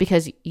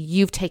 Because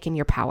you've taken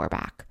your power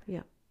back.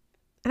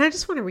 And I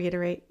just want to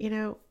reiterate,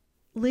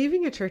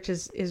 leaving a church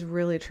is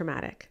really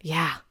traumatic.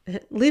 Yeah.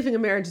 Leaving a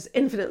marriage is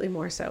infinitely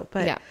more so.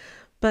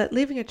 But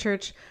leaving a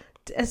church,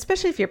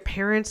 especially if your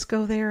parents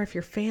go there, if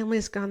your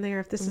family's gone there,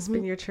 if this has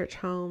been your church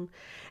home,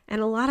 and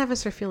a lot of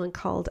us are feeling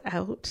called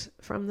out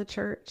from the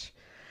church,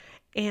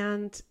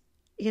 and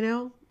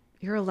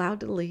you're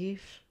allowed to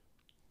leave.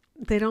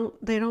 They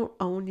don't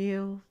own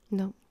you.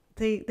 No.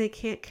 They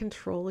can't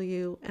control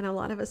you, and a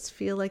lot of us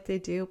feel like they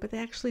do, but they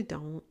actually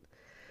don't.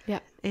 Yeah.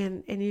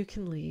 And you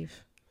can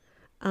leave.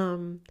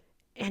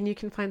 And you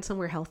can find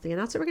somewhere healthy. And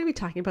that's what we're going to be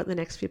talking about in the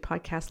next few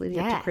podcasts leading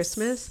up to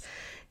Christmas,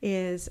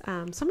 is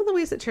some of the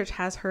ways that church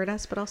has hurt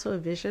us, but also a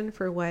vision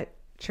for what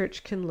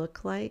church can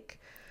look like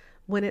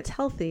when it's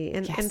healthy.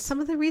 And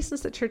some of the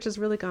reasons that church has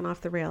really gone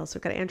off the rails.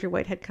 We've got Andrew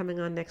Whitehead coming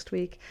on next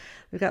week.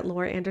 We've got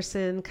Laura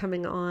Anderson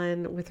coming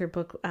on with her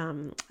book,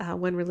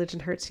 When Religion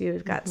Hurts You.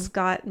 We've got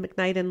Scott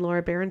McKnight and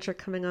Laura Barringer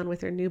coming on with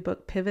their new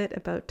book, Pivot,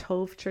 about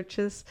Tove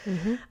churches.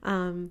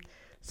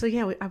 So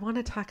I want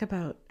to talk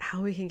about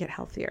how we can get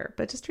healthier.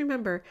 But just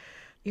remember,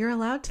 you're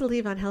allowed to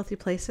leave unhealthy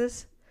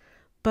places,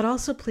 but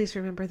also please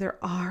remember there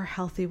are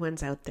healthy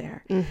ones out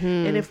there.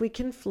 And if we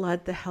can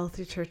flood the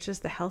healthy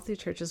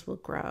churches will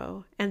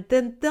grow. And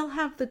then they'll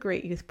have the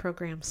great youth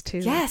programs too.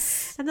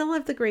 Yes. And they'll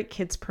have the great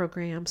kids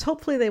programs.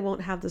 Hopefully they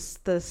won't have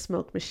the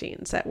smoke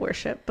machines at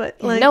worship.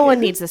 But no one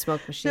needs the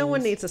smoke machines. No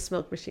one needs the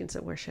smoke machines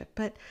at worship.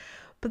 But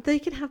they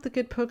can have the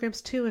good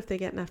programs too if they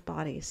get enough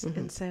bodies.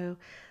 And so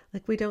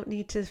we don't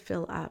need to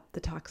fill up the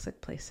toxic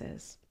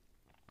places.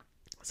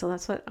 So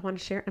that's what I want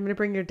to share. I'm going to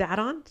bring your dad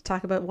on to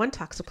talk about one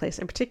toxic place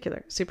in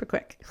particular, super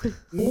quick.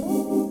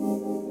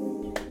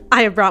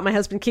 I have brought my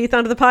husband Keith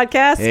onto the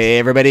podcast. Hey,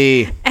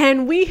 everybody.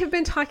 And we have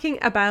been talking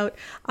about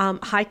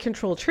high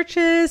control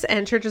churches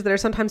and churches that are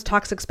sometimes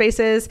toxic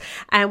spaces.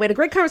 And we had a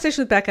great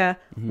conversation with Becca.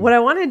 What I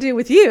want to do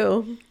with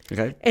you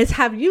is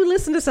have you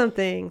listen to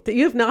something that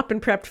you have not been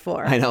prepped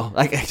for. I know.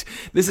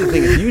 This is the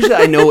thing. Usually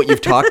I know what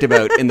you've talked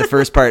about in the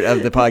first part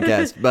of the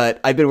podcast, but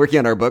I've been working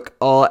on our book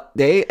all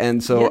day,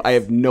 and so I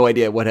have no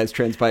idea what has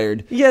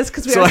transpired. Yes,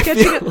 because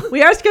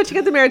we are sketching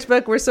at the marriage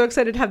book. We're so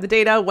excited to have the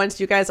data once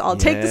you guys all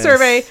take the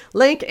survey.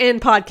 Link in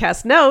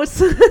podcast notes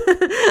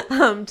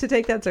to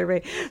take that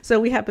survey. So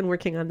we have been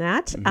working on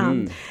that.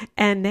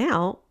 And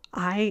now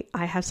I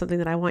have something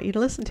that I want you to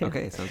listen to.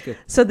 Okay, sounds good.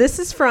 So this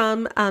is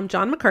from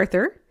John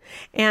MacArthur.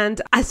 And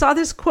I saw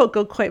this quote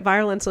go quite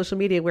viral on social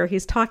media where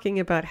he's talking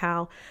about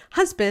how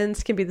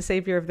husbands can be the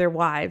savior of their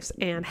wives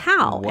and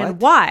how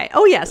and why.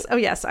 Oh, yes.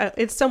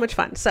 It's so much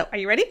fun. So are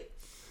you ready?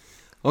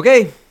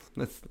 Okay,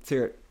 let's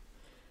hear it.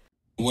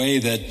 The way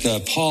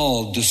that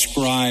Paul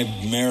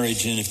described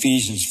marriage in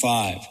Ephesians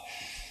 5.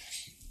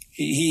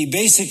 He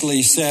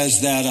basically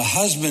says that a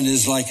husband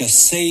is like a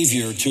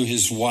savior to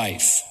his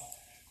wife.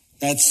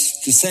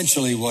 That's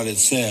essentially what it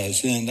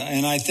says. And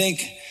I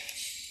think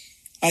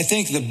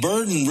the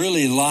burden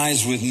really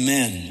lies with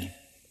men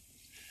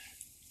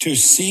to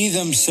see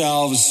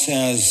themselves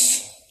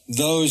as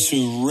those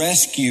who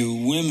rescue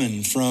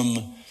women from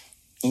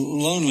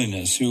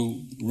loneliness,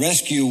 who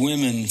rescue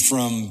women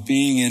from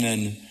being in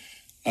an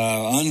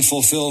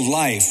unfulfilled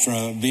life,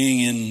 from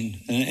being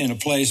in a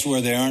place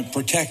where they aren't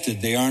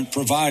protected, they aren't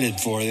provided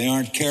for, they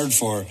aren't cared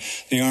for,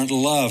 they aren't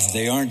loved,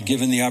 they aren't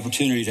given the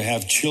opportunity to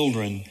have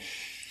children.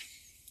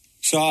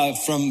 So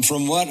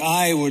from what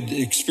I would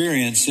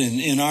experience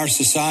in our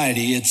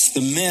society, it's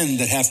the men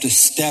that have to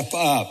step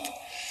up.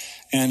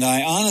 And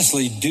I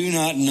honestly do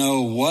not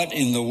know what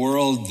in the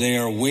world they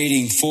are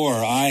waiting for.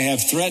 I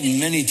have threatened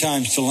many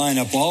times to line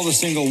up all the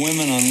single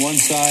women on one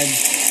side,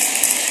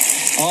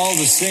 all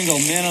the single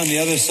men on the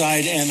other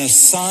side, and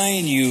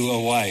assign you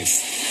a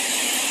wife.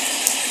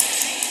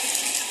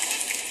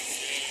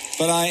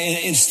 But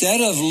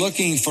instead of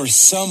looking for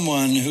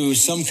someone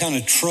who's some kind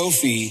of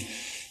trophy,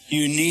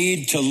 you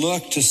need to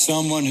look to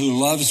someone who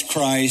loves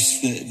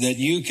Christ, that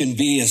you can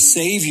be a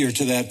savior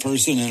to that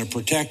person and a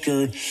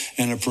protector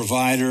and a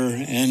provider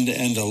and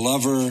a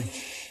lover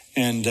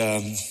and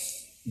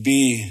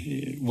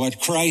be what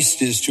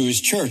Christ is to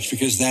his church,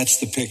 because that's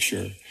the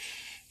picture.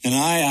 And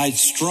I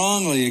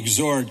strongly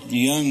exhort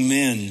young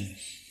men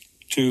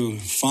to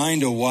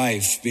find a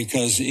wife,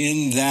 because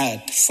in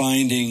that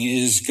finding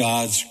is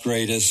God's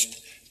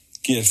greatest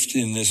gift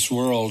in this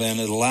world,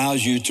 and it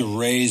allows you to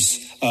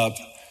raise up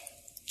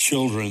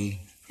children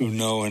who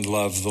know and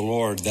love the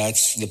Lord.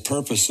 That's the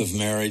purpose of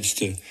marriage,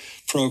 to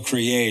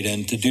procreate,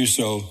 and to do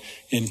so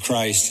in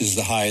Christ is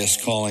the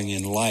highest calling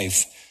in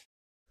life.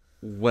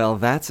 Well,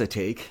 that's a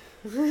take.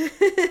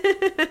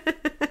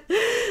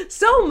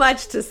 So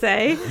much to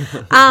say.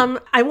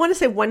 I want to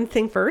say one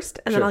thing first,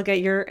 and then I'll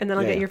get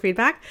your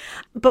feedback.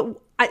 But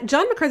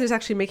John MacArthur is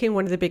actually making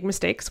one of the big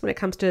mistakes when it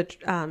comes to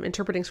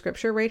interpreting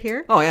scripture right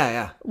here. Oh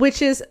yeah.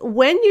 Which is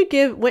when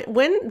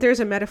there's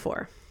a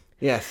metaphor.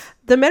 Yes.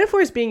 The metaphor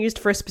is being used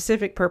for a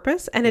specific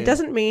purpose, and it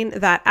doesn't mean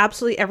that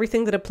absolutely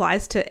everything that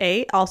applies to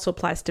A also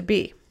applies to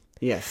B.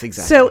 Yes,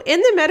 exactly. So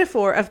in the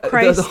metaphor of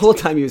Christ... The whole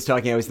time he was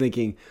talking, I was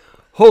thinking,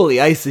 holy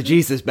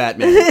eisegesis,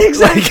 Batman.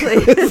 Exactly.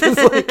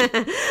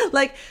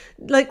 Like,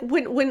 like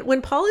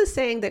when Paul is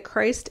saying that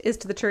Christ is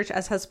to the church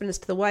as husband is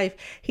to the wife,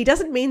 he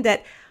doesn't mean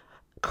that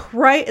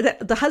that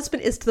the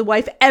husband is to the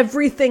wife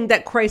everything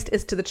that Christ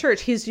is to the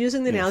church. He's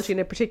using the analogy in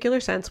a particular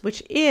sense,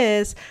 which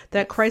is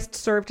that Christ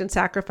served and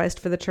sacrificed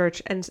for the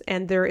church,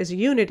 and there is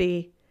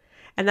unity,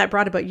 and that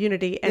brought about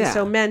unity, and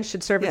so men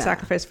should serve and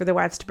sacrifice for their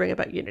wives to bring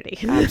about unity.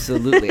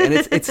 Absolutely. And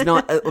it's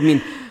not, I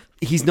mean,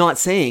 he's not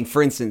saying,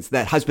 for instance,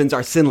 that husbands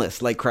are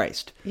sinless like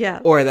Christ. Yeah.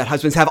 Or that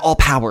husbands have all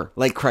power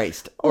like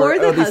Christ. Or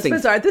that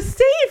husbands are the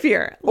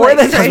savior. Or like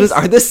that Christ. husbands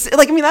are the,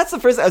 like, I mean, that's the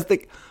first, I was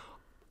thinking,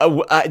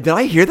 did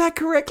I hear that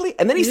correctly?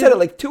 And then he said it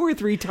like 2 or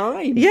 3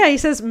 times. Yeah, he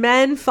says,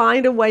 men,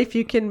 find a wife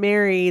you can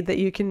marry that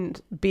you can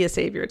be a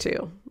savior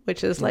to,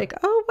 which is like,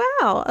 oh,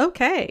 wow,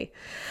 okay.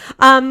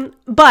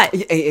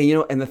 But... You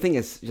know, and the thing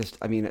is just,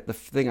 I mean, the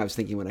thing I was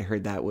thinking when I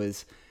heard that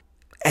was,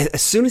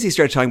 as soon as he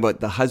started talking about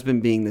the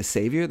husband being the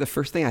savior, the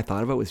first thing I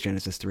thought about was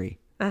Genesis 3.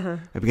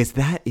 Because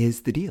that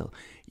is the deal.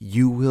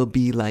 You will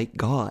be like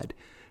God.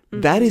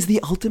 Mm-hmm. That is the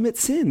ultimate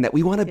sin, that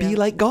we want to be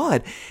like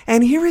God.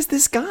 And here is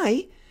this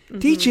guy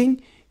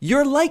teaching,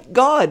 you're like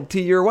God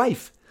to your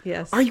wife.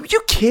 Yes. Are you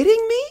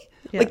kidding me?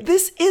 Yeah. Like,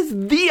 this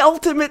is the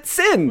ultimate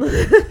sin.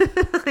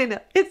 I know.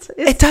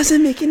 It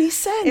doesn't make any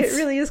sense. It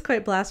really is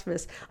quite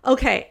blasphemous.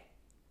 Okay.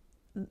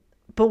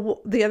 But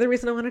the other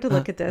reason I wanted to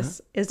look at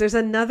this is there's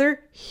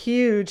another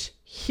huge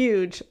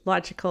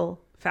logical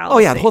fallacy. Oh,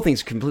 yeah. The whole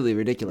thing's completely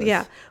ridiculous.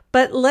 Yeah.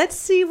 But let's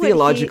see what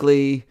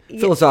theologically,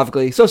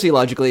 philosophically,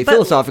 sociologically,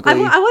 philosophically,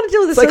 I want to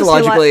deal with the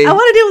psychologically. I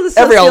want to deal with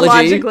the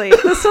embryology. sociologically.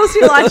 The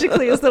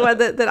sociologically is the one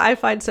that I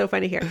find so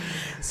funny here.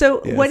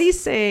 So what he's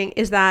saying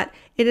is that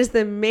it is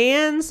the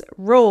man's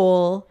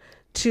role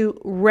to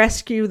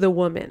rescue the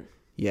woman.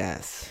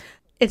 Yes.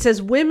 It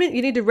says women,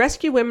 you need to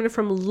rescue women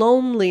from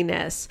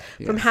loneliness,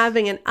 from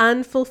having an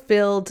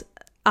unfulfilled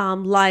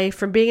life,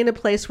 from being in a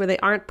place where they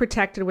aren't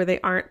protected, where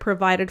they aren't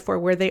provided for,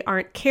 where they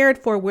aren't cared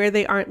for, where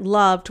they aren't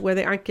loved, where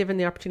they aren't given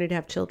the opportunity to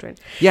have children.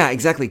 Yeah,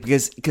 exactly.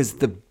 Because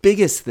the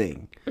biggest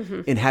thing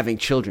in having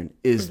children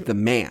is the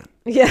man.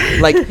 Yeah.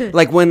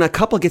 like when a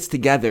couple gets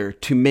together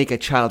to make a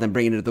child and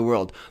bring it into the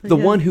world, the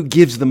one who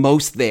gives the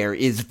most there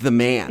is the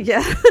man.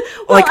 Yeah.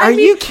 Well, are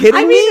you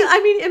kidding me? I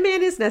mean, a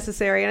man is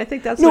necessary, and I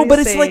think that's what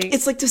he's saying.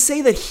 It's like to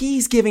say that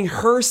he's giving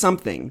her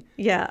something.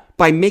 Yeah.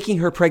 By making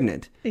her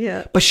pregnant.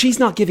 Yeah. But she's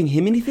not giving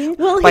him anything?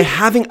 Well, by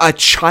having a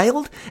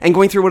child and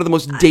going through one of the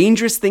most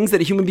dangerous things that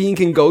a human being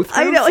can go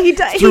through? I know.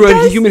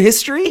 Through human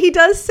history? He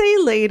does say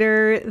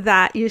later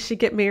that you should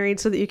get married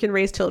so that you can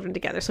raise children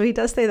together. So he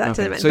does say that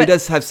to the men. So he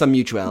does have some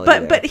mutuality.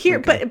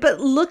 But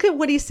look at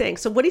what he's saying.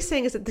 So what he's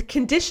saying is that the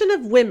condition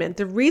of women,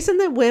 the reason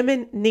that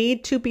women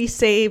need to be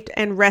saved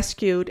and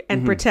rescued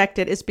and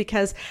protected is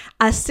because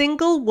a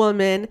single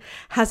woman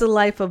has a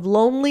life of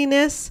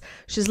loneliness.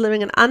 She's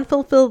living an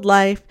unfulfilled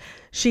life.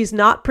 She's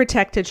not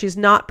protected. She's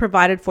not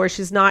provided for.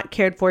 She's not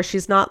cared for.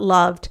 She's not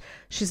loved.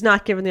 She's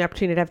not given the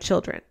opportunity to have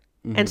children.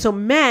 And so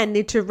men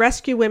need to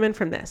rescue women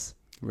from this.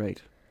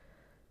 Right.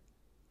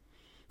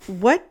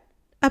 What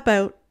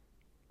about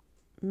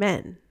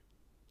men?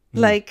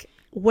 Like,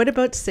 what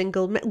about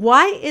single men?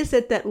 Why is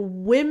it that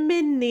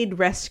women need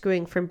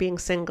rescuing from being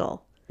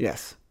single?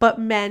 Yes. But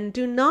men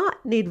do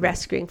not need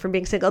rescuing from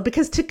being single?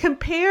 Because to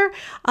compare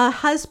a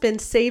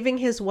husband saving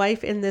his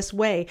wife in this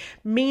way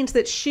means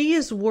that she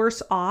is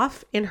worse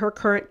off in her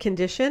current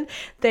condition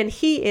than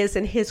he is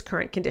in his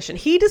current condition.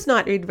 He does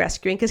not need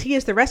rescuing because he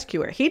is the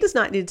rescuer. He does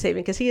not need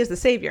saving because he is the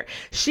savior.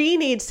 She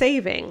needs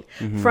saving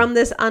from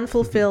this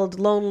unfulfilled,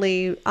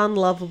 lonely,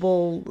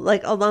 unlovable,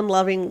 like an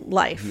unloving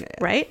life,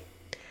 right?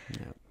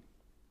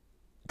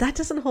 That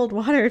doesn't hold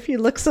water if you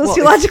look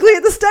sociologically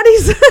at the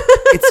studies.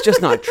 It's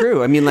just not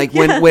true. I mean, like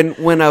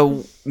when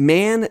a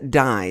man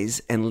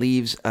dies and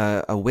leaves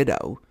a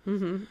widow,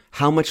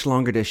 how much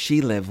longer does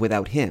she live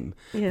without him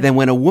than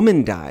when a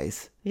woman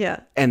dies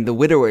and the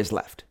widower is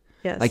left?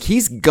 Yes. Like,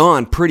 he's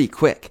gone pretty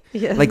quick.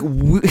 Yeah.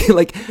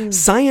 Like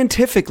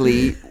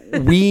scientifically,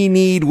 we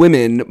need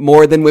women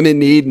more than women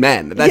need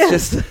men. That's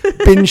just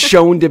been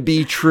shown to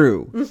be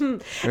true.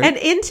 Right? And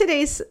in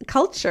today's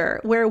culture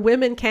where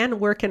women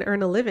can work and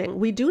earn a living,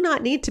 we do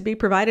not need to be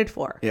provided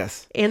for.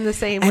 Yes. In the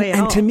same way.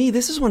 And to me,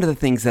 this is one of the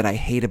things that I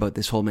hate about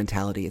this whole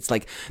mentality. It's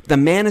like the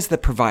man is the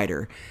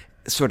provider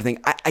sort of thing.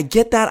 I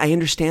get that. I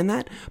understand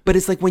that. But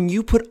it's like when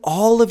you put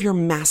all of your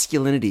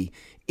masculinity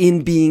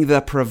in being the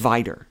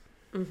provider.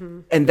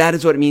 And that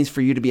is what it means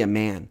for you to be a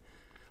man.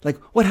 Like,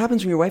 what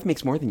happens when your wife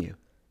makes more than you?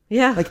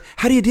 Yeah. Like,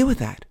 how do you deal with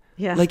that?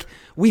 Yeah. Like,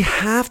 we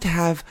have to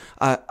have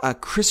a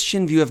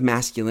Christian view of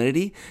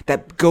masculinity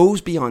that goes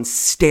beyond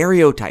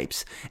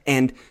stereotypes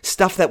and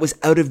stuff that was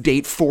out of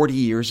date 40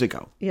 years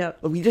ago. Yeah.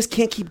 We just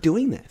can't keep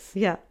doing this.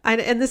 Yeah.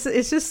 And this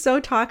it's just so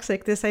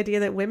toxic, this idea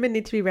that women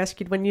need to be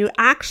rescued. When you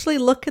actually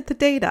look at the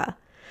data,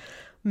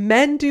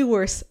 men do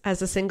worse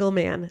as a single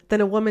man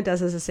than a woman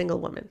does as a single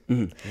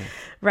woman.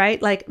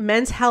 Right? Like,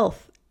 men's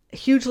health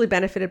hugely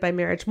benefited by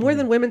marriage, more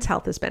than women's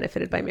health is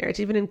benefited by marriage,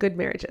 even in good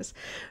marriages.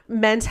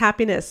 Men's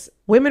happiness,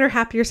 women are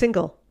happier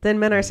single than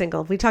men are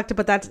single. We talked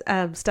about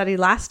that study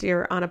last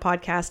year on a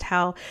podcast,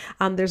 how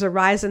there's a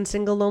rise in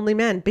single lonely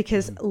men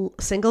because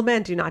single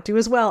men do not do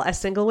as well as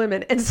single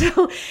women. And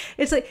so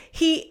it's like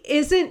he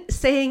isn't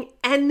saying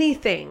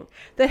anything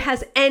that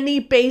has any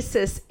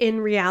basis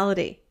in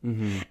reality.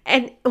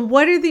 And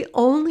what are the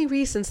only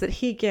reasons that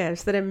he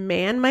gives that a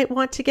man might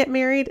want to get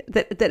married,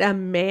 that a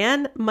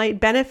man might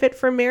benefit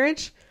from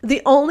marriage?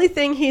 The only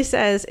thing he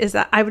says is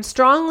that I would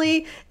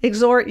strongly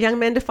exhort young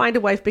men to find a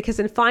wife because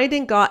in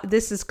finding God,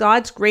 this is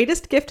God's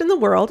greatest gift in the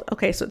world.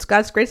 Okay, so it's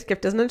God's greatest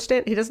gift.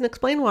 He doesn't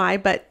explain why,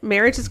 but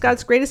marriage is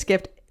God's greatest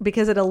gift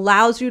because it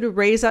allows you to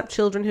raise up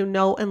children who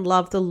know and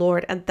love the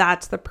Lord. And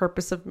that's the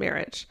purpose of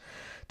marriage,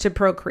 to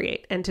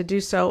procreate, and to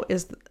do so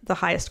is the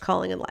highest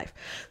calling in life.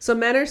 So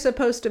men are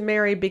supposed to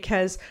marry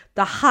because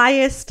the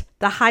highest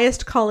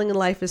calling in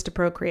life is to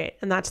procreate.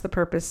 And that's the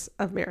purpose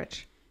of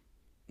marriage.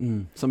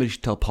 Somebody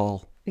should tell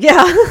Paul.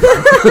 Yeah. 1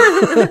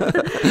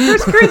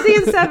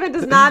 Corinthians 7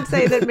 does not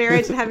say that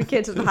marriage and having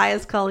kids is the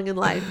highest calling in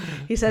life.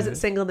 He says that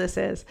singleness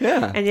is.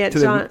 Yeah. And yet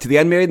to the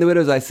unmarried and the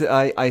widows,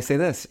 I say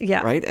this.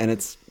 Yeah. Right. And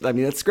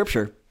that's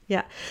scripture.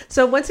 Yeah.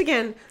 So once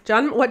again,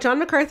 what John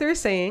MacArthur is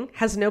saying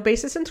has no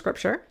basis in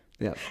scripture.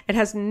 Yeah. It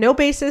has no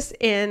basis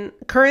in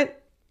current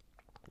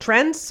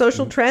trends,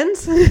 social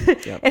trends.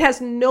 It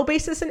has no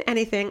basis in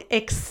anything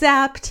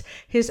except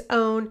his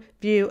own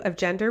view of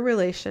gender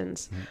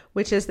relations,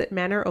 which is that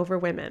men are over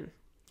women.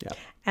 Yeah.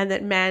 And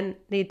that men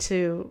need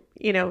to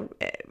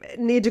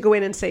go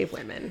in and save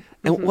women.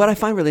 And what I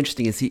find really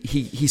interesting is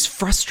he's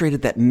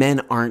frustrated that men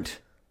aren't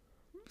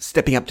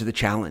stepping up to the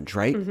challenge,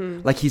 right?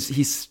 Like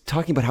he's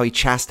talking about how he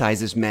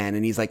chastises men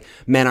and he's like,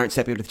 men aren't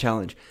stepping up to the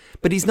challenge.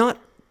 But he's not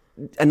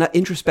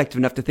introspective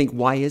enough to think,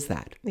 why is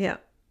that? Yeah.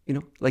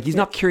 Like he's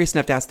not curious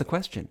enough to ask the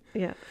question.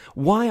 Yeah.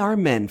 Why are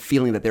men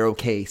feeling that they're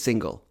okay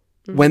single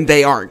when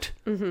they aren't?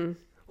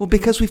 Well,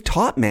 because we've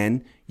taught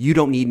men, you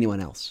don't need anyone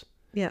else.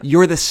 Yeah.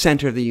 You're the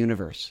center of the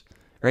universe,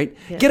 right?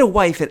 Yeah. Get a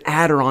wife and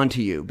add her on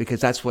to you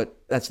because that's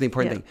the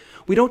important thing.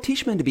 We don't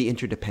teach men to be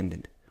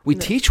interdependent. We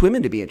teach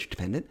women to be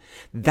interdependent.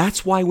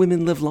 That's why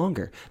women live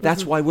longer.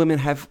 That's why women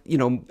have,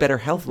 better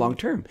health long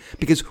term,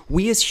 because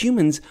we as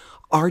humans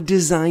are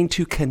designed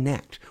to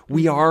connect.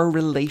 We are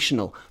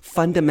relational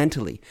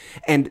fundamentally.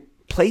 And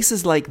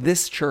places like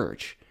this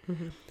church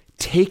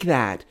take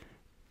that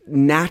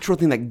natural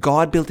thing that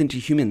God built into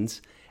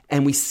humans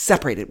and we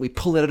separate it. We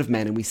pull it out of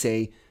men and we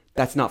say,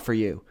 that's not for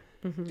you.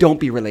 Don't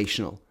be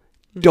relational.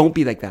 Don't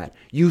be like that.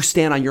 You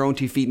stand on your own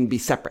 2 feet and be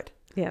separate.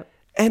 Yeah.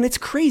 And it's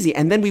crazy.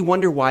 And then we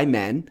wonder why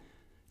men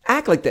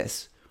act like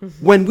this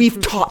when we've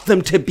taught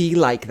them to be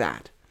like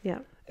that. Yeah.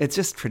 It's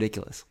just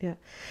ridiculous. Yeah.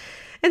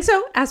 And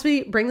so as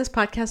we bring this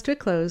podcast to a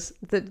close,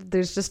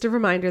 there's just a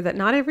reminder that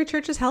not every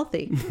church is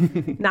healthy.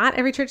 Not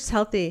every church is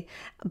healthy,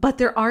 but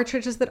there are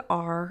churches that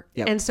are.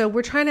 Yep. And so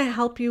we're trying to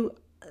help you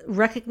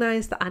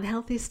recognize the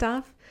unhealthy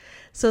stuff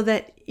so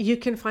that you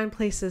can find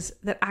places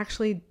that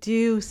actually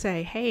do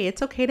say, hey,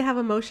 it's okay to have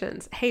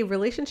emotions. Hey,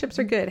 relationships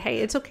are good. Hey,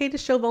 it's okay to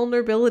show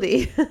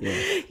vulnerability.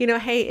 Yeah.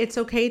 Hey, it's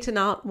okay to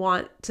not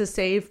want to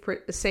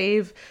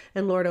save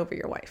and lord over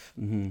your wife.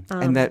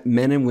 And that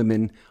men and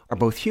women are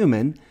both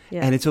human.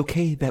 Yeah. And it's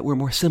okay that we're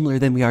more similar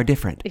than we are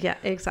different. Yeah,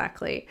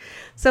 exactly.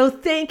 So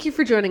thank you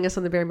for joining us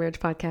on the Bare Marriage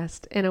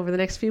Podcast. And over the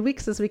next few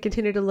weeks, as we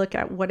continue to look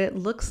at what it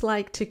looks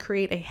like to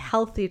create a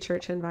healthy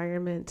church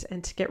environment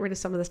and to get rid of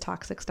some of this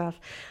toxic stuff,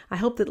 I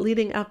hope that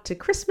leading up to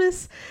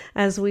Christmas,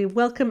 as we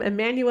welcome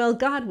Emmanuel,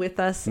 God with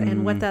us,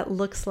 and what that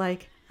looks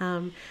like,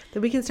 that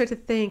we can start to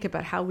think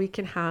about how we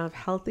can have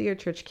healthier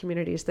church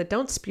communities that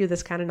don't spew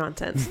this kind of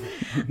nonsense.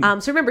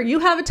 So remember, you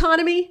have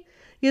autonomy.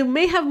 You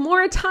may have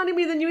more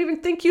autonomy than you even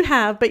think you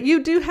have, but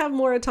you do have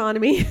more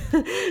autonomy.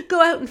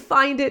 Go out and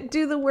find it.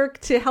 Do the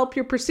work to help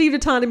your perceived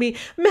autonomy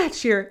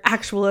match your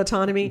actual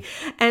autonomy,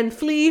 and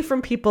flee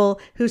from people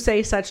who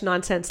say such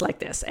nonsense like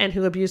this and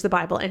who abuse the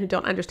Bible and who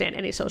don't understand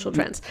any social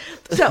trends.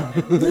 So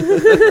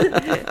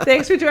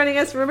thanks for joining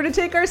us. Remember to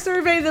take our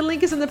survey. The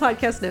link is in the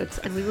podcast notes,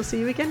 and we will see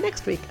you again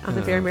next week on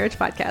the Bare Marriage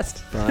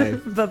Podcast. Bye.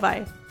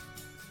 Bye-bye.